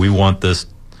say, we want this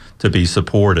to be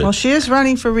supported. Well, she is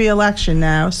running for re-election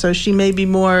now, so she may be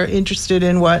more interested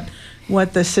in what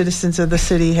the citizens of the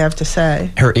city have to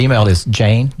say. Her email is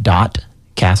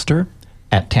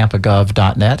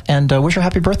jane.castor@tampagov.net, and wish her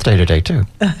happy birthday today, too.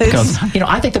 Because,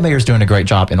 I think the mayor's doing a great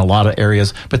job in a lot of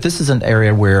areas, but this is an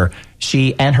area where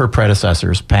she and her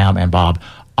predecessors, Pam and Bob,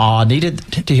 needed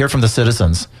to hear from the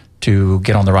citizens to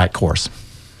get on the right course.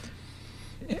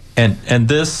 And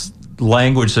this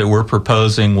language that we're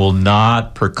proposing will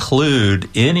not preclude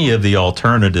any of the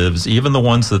alternatives, even the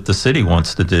ones that the city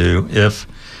wants to do, if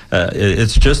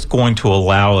it's just going to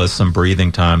allow us some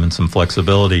breathing time and some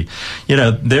flexibility.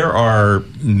 There are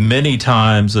many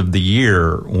times of the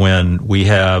year when we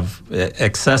have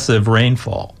excessive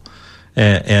rainfall,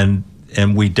 and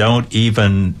we don't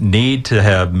even need to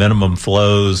have minimum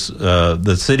flows.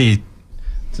 The city,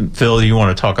 Phil, you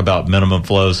want to talk about minimum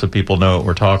flows so people know what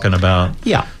we're talking about?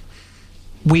 Yeah.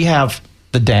 We have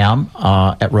the dam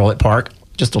at Rolett Park,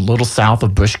 just a little south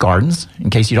of Busch Gardens. In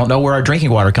case you don't know where our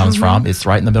drinking water comes from, it's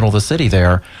right in the middle of the city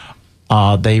there.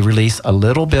 They release a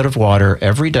little bit of water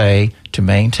every day to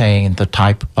maintain the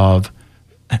type of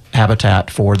habitat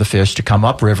for the fish to come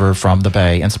upriver from the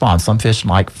bay and spawn. Some fish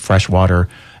like fresh water.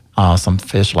 Some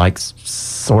fish like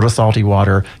sort of salty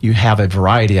water. You have a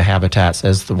variety of habitats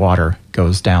as the water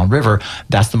goes downriver.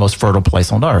 That's the most fertile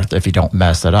place on earth if you don't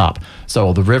mess it up.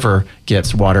 So the river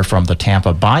gets water from the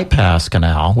Tampa Bypass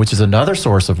Canal, which is another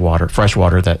source of water, fresh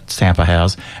water that Tampa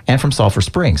has, and from Sulphur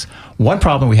Springs. One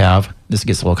problem we have, this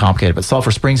gets a little complicated, but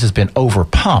Sulphur Springs has been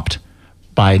overpumped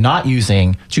by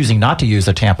choosing not to use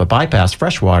the Tampa Bypass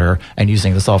fresh water and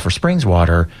using the Sulphur Springs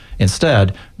water.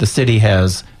 Instead, the city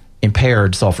has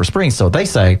impaired Sulphur Springs. So they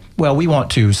say, well, we want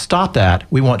to stop that.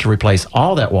 We want to replace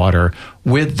all that water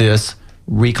with this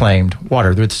reclaimed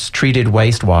water, this treated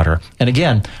wastewater. And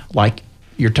again, like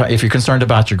if you're concerned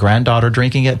about your granddaughter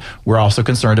drinking it, we're also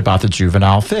concerned about the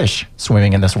juvenile fish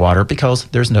swimming in this water because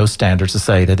there's no standards to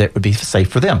say that it would be safe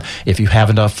for them. If you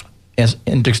have enough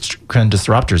endocrine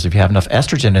disruptors, if you have enough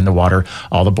estrogen in the water,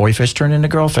 all the boy fish turn into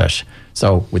girl fish.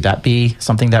 So would that be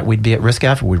something that we'd be at risk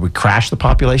of? Would we crash the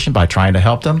population by trying to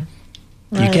help them?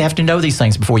 Right. You have to know these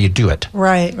things before you do it.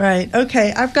 Right.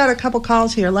 Okay, I've got a couple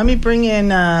calls here. Let me bring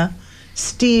in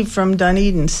Steve from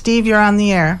Dunedin. Steve, you're on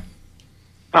the air.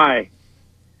 Hi.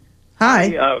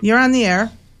 You're on the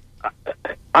air.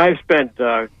 I've spent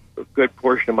a good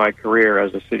portion of my career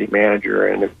as a city manager,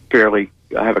 and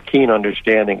I have a keen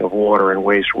understanding of water and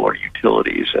wastewater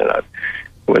utilities, and I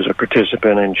was a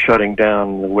participant in shutting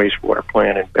down the wastewater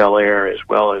plant in Bel Air, as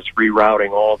well as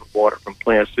rerouting all the water from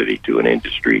Plant City to an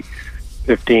industry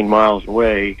 15 miles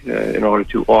away in order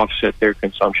to offset their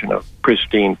consumption of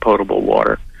pristine potable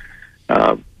water.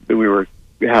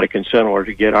 We had a consent order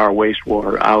to get our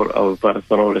wastewater out of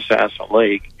Thanodisassa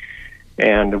Lake,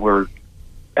 and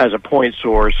as a point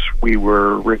source, we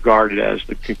were regarded as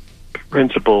the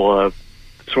principal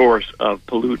source of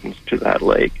pollutants to that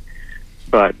lake.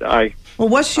 But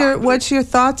what's your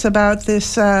thoughts about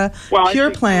this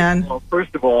Pure Plan?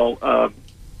 First of all,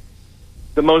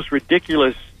 the most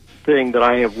ridiculous thing that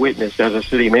I have witnessed as a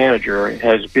city manager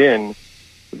has been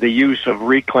the use of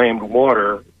reclaimed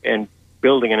water and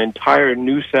building an entire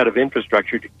new set of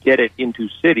infrastructure to get it into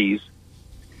cities,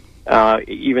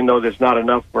 even though there's not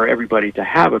enough for everybody to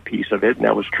have a piece of it, and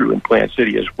that was true in Plant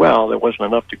City as well. There wasn't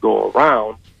enough to go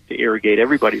around to irrigate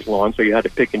everybody's lawn, so you had to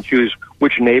pick and choose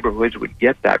which neighborhoods would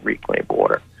get that reclaimed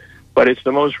water. But it's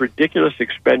the most ridiculous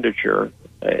expenditure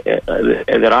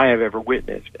that I have ever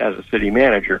witnessed as a city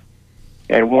manager,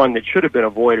 and one that should have been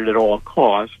avoided at all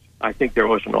costs. I think there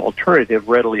was an alternative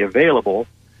readily available,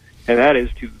 and that is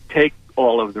to take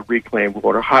all of the reclaimed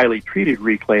water, highly treated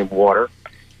reclaimed water,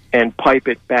 and pipe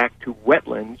it back to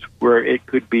wetlands where it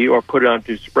could be, or put it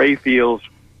onto spray fields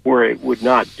where it would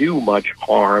not do much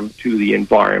harm to the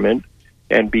environment,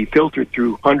 and be filtered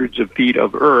through hundreds of feet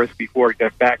of earth before it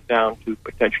got back down to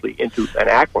potentially into an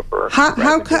aquifer.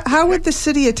 How would the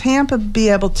city of Tampa be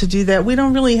able to do that? We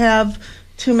don't really have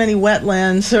too many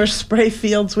wetlands or spray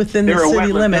fields within the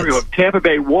city limits. Tampa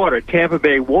Bay Water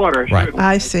right.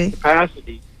 I see.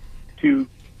 Capacity to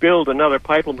build another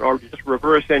pipeline or just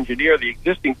reverse engineer the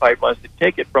existing pipelines to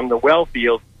take it from the well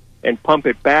field and pump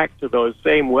it back to those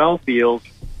same well fields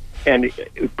and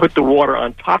put the water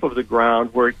on top of the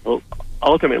ground where it will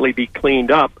ultimately be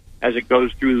cleaned up as it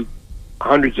goes through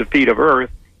hundreds of feet of earth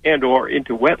and or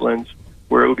into wetlands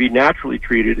where it would be naturally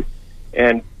treated.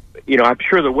 And, you know, I'm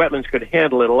sure the wetlands could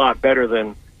handle it a lot better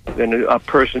than a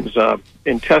person's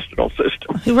intestinal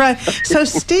system. Right. So,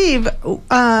 Steve,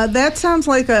 that sounds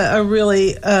like a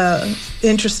really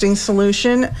interesting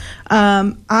solution.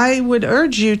 I would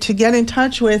urge you to get in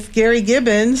touch with Gary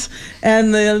Gibbons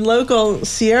and the local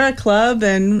Sierra Club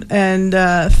and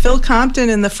Phil Compton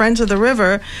and the Friends of the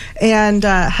River and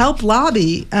help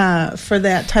lobby for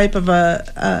that type of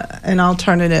an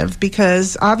alternative,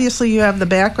 because obviously you have the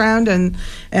background and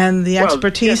the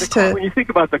expertise to... When you think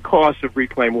about the cost of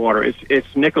reclaimed water,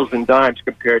 it's nickels and dimes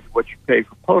compared to what you pay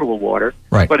for potable water,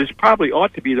 right. But it's probably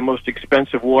ought to be the most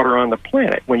expensive water on the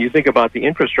planet when you think about the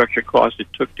infrastructure cost it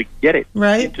took to get it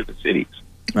into the cities.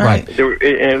 Right.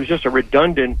 It was just a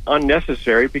redundant,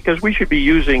 unnecessary, because we should be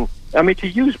using, to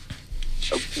use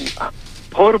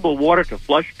potable water to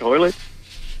flush toilets,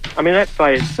 that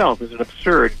by itself is an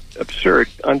absurd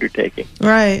undertaking.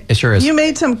 Right. It sure is. You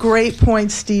made some great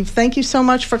points, Steve. Thank you so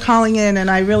much for calling in, and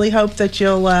I really hope that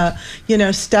you'll,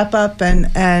 step up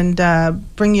and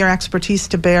bring your expertise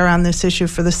to bear on this issue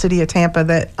for the city of Tampa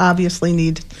that obviously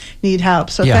need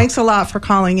help. So thanks a lot for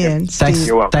calling in, Steve.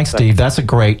 You're welcome. Thanks, Steve. That's a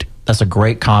great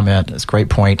comment. That's a great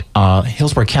point.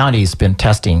 Hillsborough County's been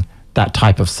testing that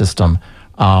type of system,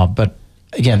 but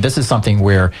again, this is something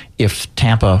where if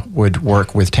Tampa would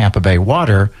work with Tampa Bay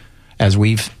Water, as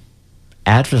we've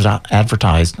advised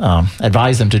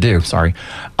them to do,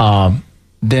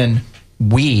 then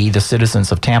we, the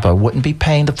citizens of Tampa, wouldn't be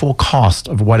paying the full cost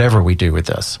of whatever we do with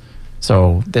this.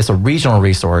 So there's a regional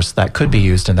resource that could be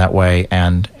used in that way,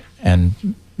 and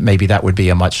maybe that would be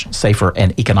a much safer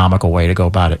and economical way to go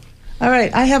about it. All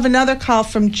right, I have another call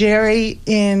from Jerry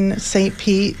in St.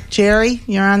 Pete. Jerry,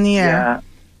 you're on the air. Yeah.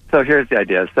 So here's the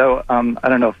idea. So I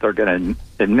don't know if they're going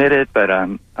to admit it, but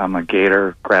I'm a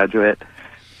Gator graduate,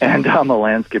 and I'm a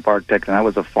landscape architect, and I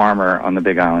was a farmer on the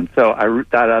Big Island. So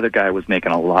that other guy was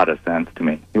making a lot of sense to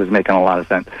me. He was making a lot of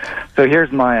sense. So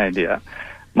here's my idea.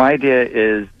 My idea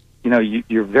is,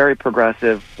 you're very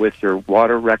progressive with your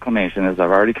water reclamation, as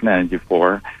I've already commended you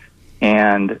for,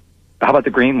 and how about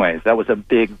the greenways? That was a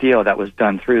big deal. That was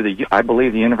done through I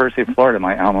believe, the University of Florida,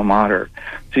 my alma mater.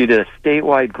 So you did a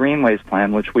statewide greenways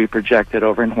plan, which we projected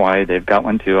over in Hawaii. They've got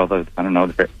one too, although I don't know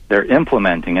if they're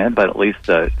implementing it, but at least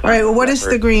all right. Well, what is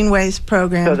the greenways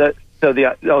program?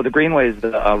 The greenways,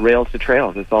 the rails to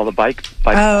trails. It's all the bike.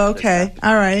 Oh, okay.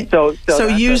 All right. So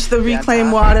use the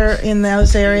reclaimed water in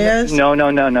those areas.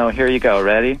 No. Here you go.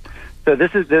 Ready? So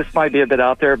this might be a bit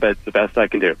out there, but it's the best I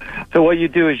can do. So what you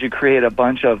do is you create a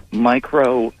bunch of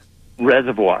micro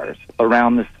reservoirs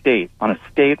around the state on a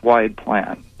statewide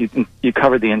plan. You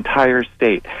cover the entire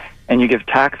state, and you give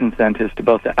tax incentives to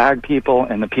both the ag people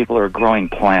and the people who are growing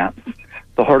plants,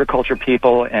 the horticulture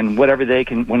people, and whenever they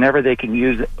can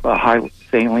use a high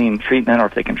saline treatment, or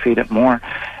if they can treat it more,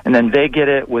 and then they get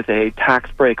it with a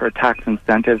tax break or a tax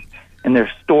incentive, and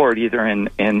they're stored either in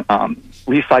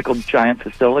recycled giant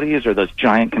facilities or those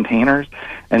giant containers,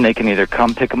 and they can either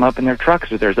come pick them up in their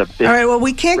trucks, or there's a big... All right, well,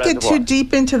 we can't get too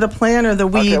deep into the plan or the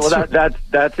weeds. Okay, well,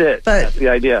 that's it. That's the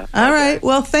idea. All right,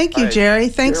 well, thank you, Jerry.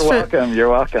 Thanks You're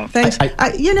welcome. Thanks.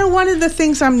 One of the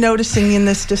things I'm noticing in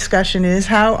this discussion is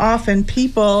how often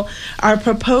people are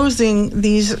proposing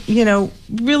these,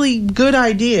 really good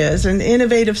ideas and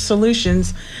innovative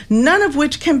solutions, none of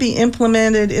which can be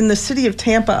implemented in the city of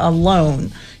Tampa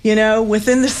alone.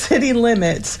 within the city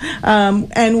limits,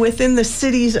 and within the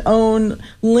city's own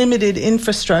limited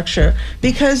infrastructure,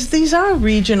 because these are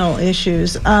regional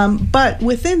issues. But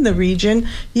within the region,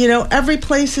 every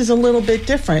place is a little bit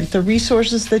different. The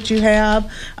resources that you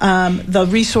have, the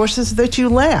resources that you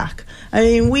lack. I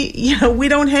mean, we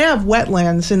don't have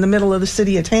wetlands in the middle of the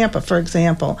city of Tampa, for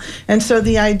example. And so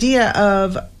the idea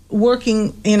of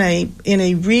working in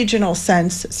a regional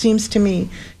sense seems to me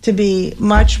to be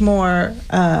much more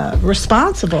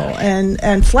responsible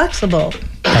and flexible.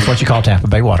 That's what you call Tampa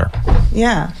Bay water.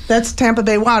 Yeah, that's Tampa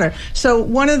Bay water. So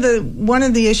one of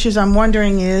the issues I'm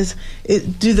wondering is,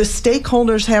 do the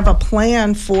stakeholders have a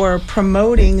plan for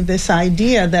promoting this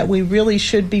idea that we really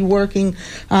should be working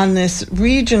on this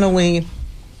regionally,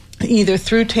 either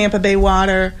through Tampa Bay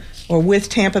Water or with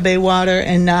Tampa Bay Water,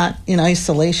 and not in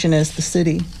isolation as the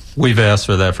city? We've asked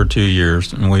for that for 2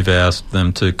 years, and we've asked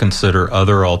them to consider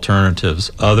other alternatives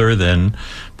other than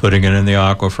putting it in the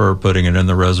aquifer, putting it in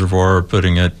the reservoir, or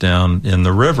putting it down in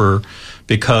the river,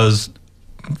 because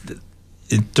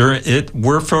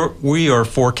we are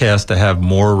forecast to have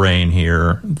more rain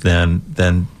here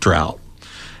than drought.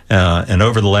 And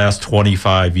over the last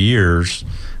 25 years,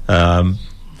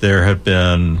 there have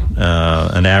been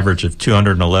an average of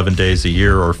 211 days a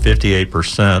year, or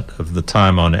 58% of the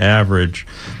time on average,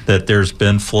 that there's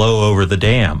been flow over the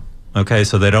dam. Okay,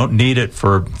 so they don't need it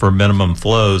for minimum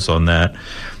flows on that.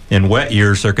 In wet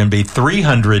years, there can be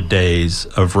 300 days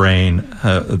of rain,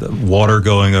 water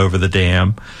going over the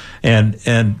dam.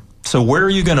 And so where are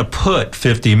you going to put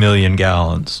 50 million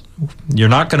gallons? You're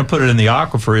not going to put it in the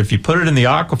aquifer. If you put it in the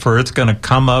aquifer, it's going to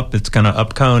come up, it's going to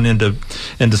upcone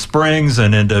into springs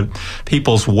and into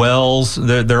people's wells.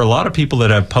 There are a lot of people that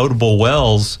have potable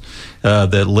wells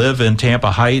that live in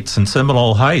Tampa Heights and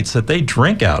Seminole Heights that they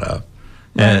drink out of.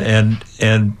 Right.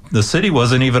 And the city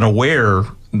wasn't even aware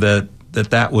that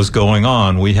was going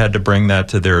on. We had to bring that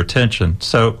to their attention.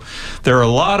 So there are a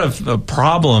lot of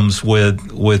problems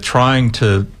with trying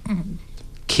to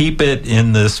keep it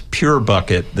in this pure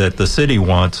bucket that the city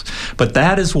wants. But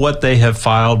that is what they have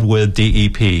filed with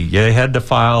DEP. They had to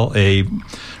file a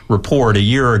report a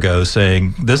year ago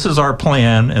saying, this is our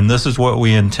plan and this is what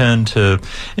we intend to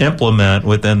implement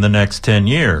within the next 10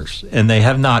 years. And they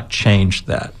have not changed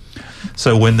that.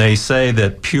 So when they say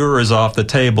that pure is off the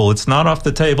table, it's not off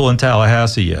the table in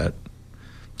Tallahassee yet.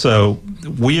 So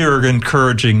we are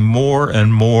encouraging more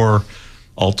and more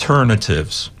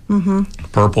alternatives. Mm-hmm.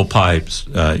 Purple pipes,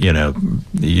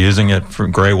 using it for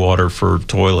gray water for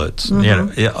toilets,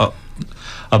 mm-hmm.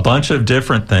 A bunch of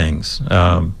different things.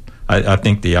 I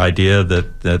think the idea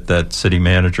that city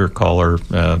manager caller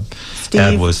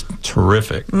had was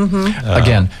terrific. Mm-hmm.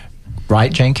 Again,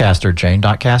 write Jane Castor,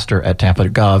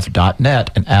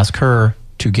 jane.castor@tampa.gov.net, and ask her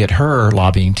to get her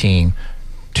lobbying team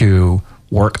to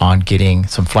work on getting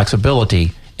some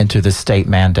flexibility into the state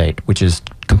mandate, which is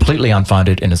completely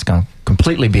unfunded and is going to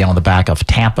completely be on the back of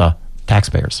Tampa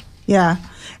taxpayers. Yeah.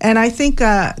 And I think,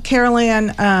 Carol Ann,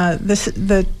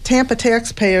 the Tampa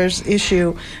taxpayers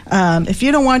issue, if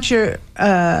you don't want your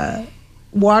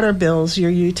water bills,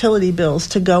 your utility bills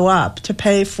to go up to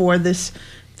pay for this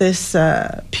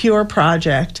pure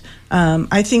project,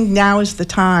 I think now is the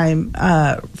time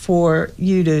for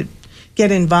you to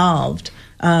get involved,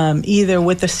 either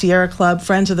with the Sierra Club,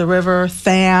 Friends of the River,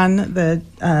 THAN, the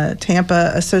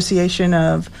Tampa Association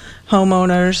of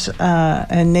Homeowners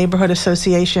and Neighborhood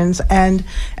Associations, and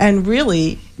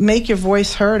really make your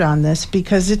voice heard on this,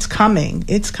 because it's coming.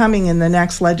 It's coming in the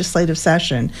next legislative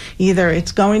session. Either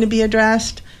it's going to be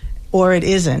addressed or it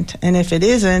isn't. And if it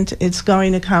isn't, it's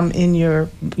going to come in you're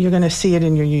going to see it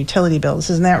in your utility bills.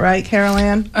 Isn't that right, Carol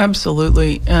Ann?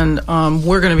 Absolutely. And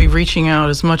we're going to be reaching out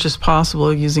as much as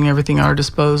possible, using everything at our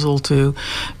disposal to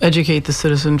educate the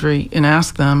citizenry and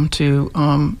ask them to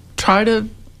try to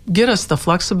get us the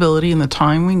flexibility and the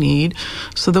time we need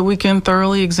so that we can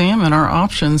thoroughly examine our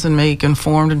options and make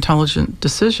informed, intelligent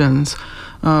decisions.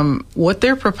 What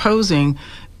they're proposing,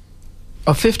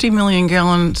 of 50 million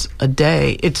gallons a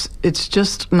day, it's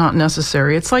just not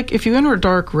necessary. It's like if you enter a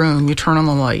dark room, you turn on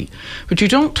the light, but you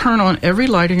don't turn on every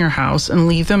light in your house and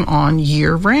leave them on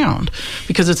year round,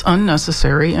 because it's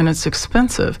unnecessary and it's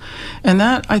expensive. And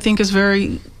that, I think, is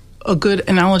a good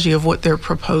analogy of what they're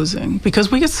proposing, because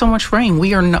we get so much rain.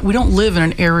 We don't live in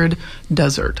an arid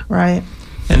desert. Right.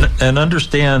 And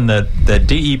understand that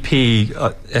DEP,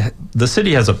 the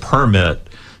city has a permit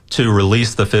to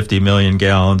release the 50 million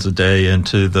gallons a day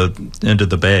into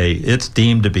the bay. It's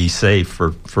deemed to be safe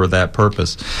for that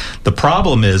purpose. The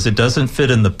problem is it doesn't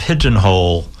fit in the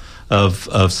pigeonhole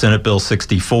of Senate Bill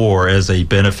 64 as a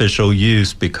beneficial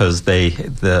use because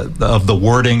of the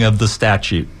wording of the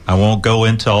statute. I won't go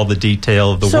into all the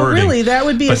detail of the so wording. So really, that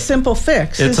would be a simple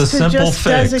fix. It's a simple just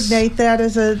fix. Designate that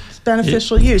as a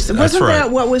beneficial use. Wasn't right.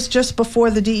 that what was just before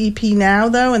the DEP now,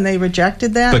 though, and they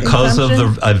rejected that? Because exemption?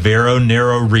 of a very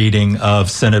narrow reading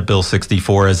of Senate Bill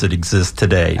 64 as it exists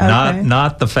today. Okay.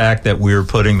 Not the fact that we're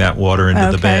putting that water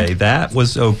into the bay. That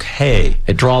was okay.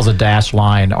 It draws a dashed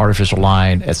line, artificial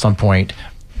line, at some point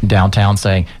downtown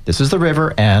saying, this is the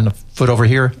river, and a foot over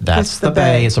here, that's the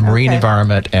bay. It's a marine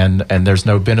environment, and there's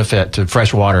no benefit to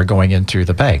fresh water going into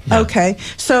the bay. Yeah. Okay.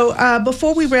 So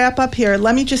before we wrap up here,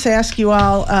 let me just ask you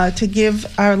all to give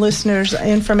our listeners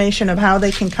information of how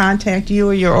they can contact you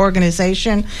or your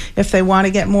organization if they want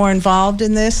to get more involved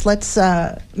in this. Let's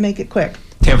make it quick.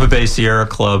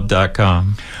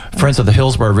 TampaBaySierraClub.com. Friends of the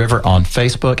Hillsborough River on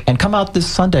Facebook, and come out this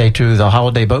Sunday to the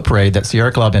holiday boat parade that Sierra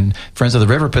Club and Friends of the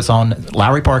River puts on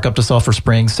Lowry Park up to Sulphur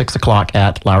Springs, 6 o'clock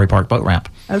at Lowry Park Boat Ramp.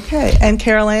 Okay. And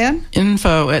Carol Ann?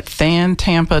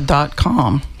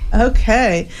 info@thantampa.com.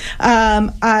 Okay.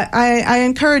 I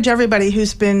encourage everybody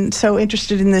who's been so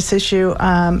interested in this issue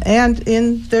and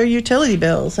in their utility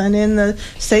bills and in the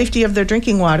safety of their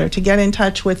drinking water to get in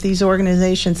touch with these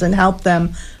organizations and help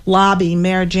them lobby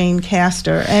Mayor Jane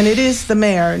Castor. And it is the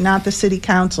mayor, not the city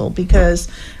council, because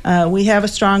we have a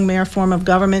strong mayor form of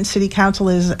government. City council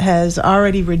has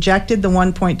already rejected the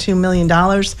 $1.2 million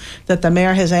that the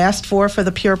mayor has asked for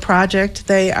the Pure project.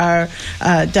 They are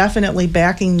definitely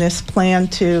backing this plan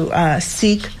to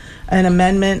seek an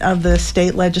amendment of the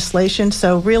state legislation.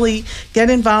 So really get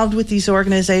involved with these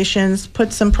organizations,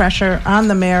 put some pressure on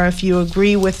the mayor if you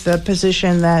agree with the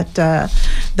position that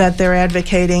they're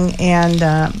advocating,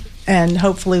 and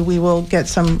hopefully we will get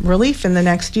some relief in the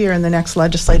next year in the next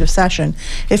legislative session.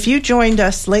 If you joined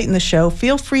us late in the show,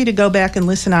 feel free to go back and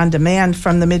listen on demand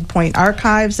from the Midpoint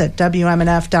archives at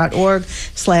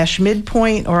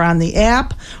WMNF.org/Midpoint or on the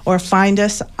app, or find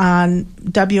us on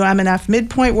WMNF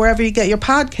Midpoint, wherever you get your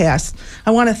podcasts.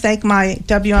 I want to thank my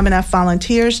WMNF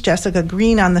volunteers, Jessica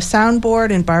Green on the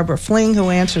soundboard and Barbara Fling, who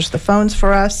answers the phones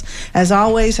for us. As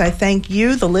always, I thank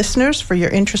you, the listeners, for your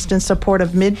interest and support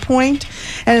of Midpoint.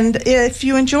 And if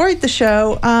you enjoyed the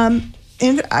show,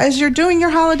 as you're doing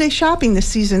your holiday shopping this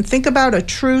season, think about a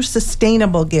true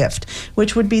sustainable gift,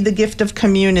 which would be the gift of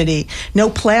community. No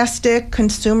plastic,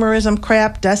 consumerism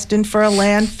crap destined for a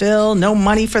landfill, no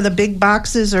money for the big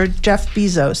boxes or Jeff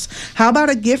Bezos. How about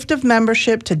a gift of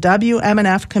membership to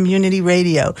WMNF Community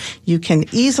Radio? You can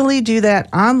easily do that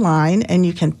online, and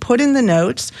you can put in the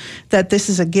notes that this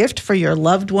is a gift for your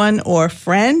loved one or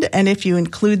friend, and if you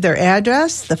include their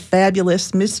address, the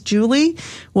fabulous Miss Julie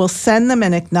will send them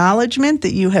an acknowledgement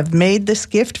that you have made this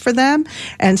gift for them,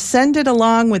 and send it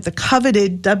along with the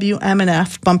coveted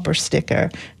WMNF bumper sticker.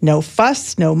 No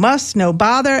fuss, no muss, no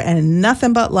bother, and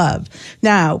nothing but love.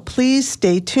 Now, please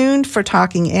stay tuned for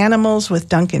Talking Animals with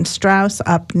Duncan Strauss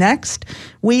up next.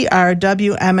 We are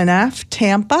WMNF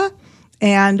Tampa,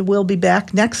 and we'll be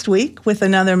back next week with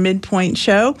another Midpoint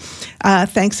show.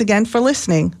 Thanks again for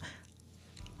listening.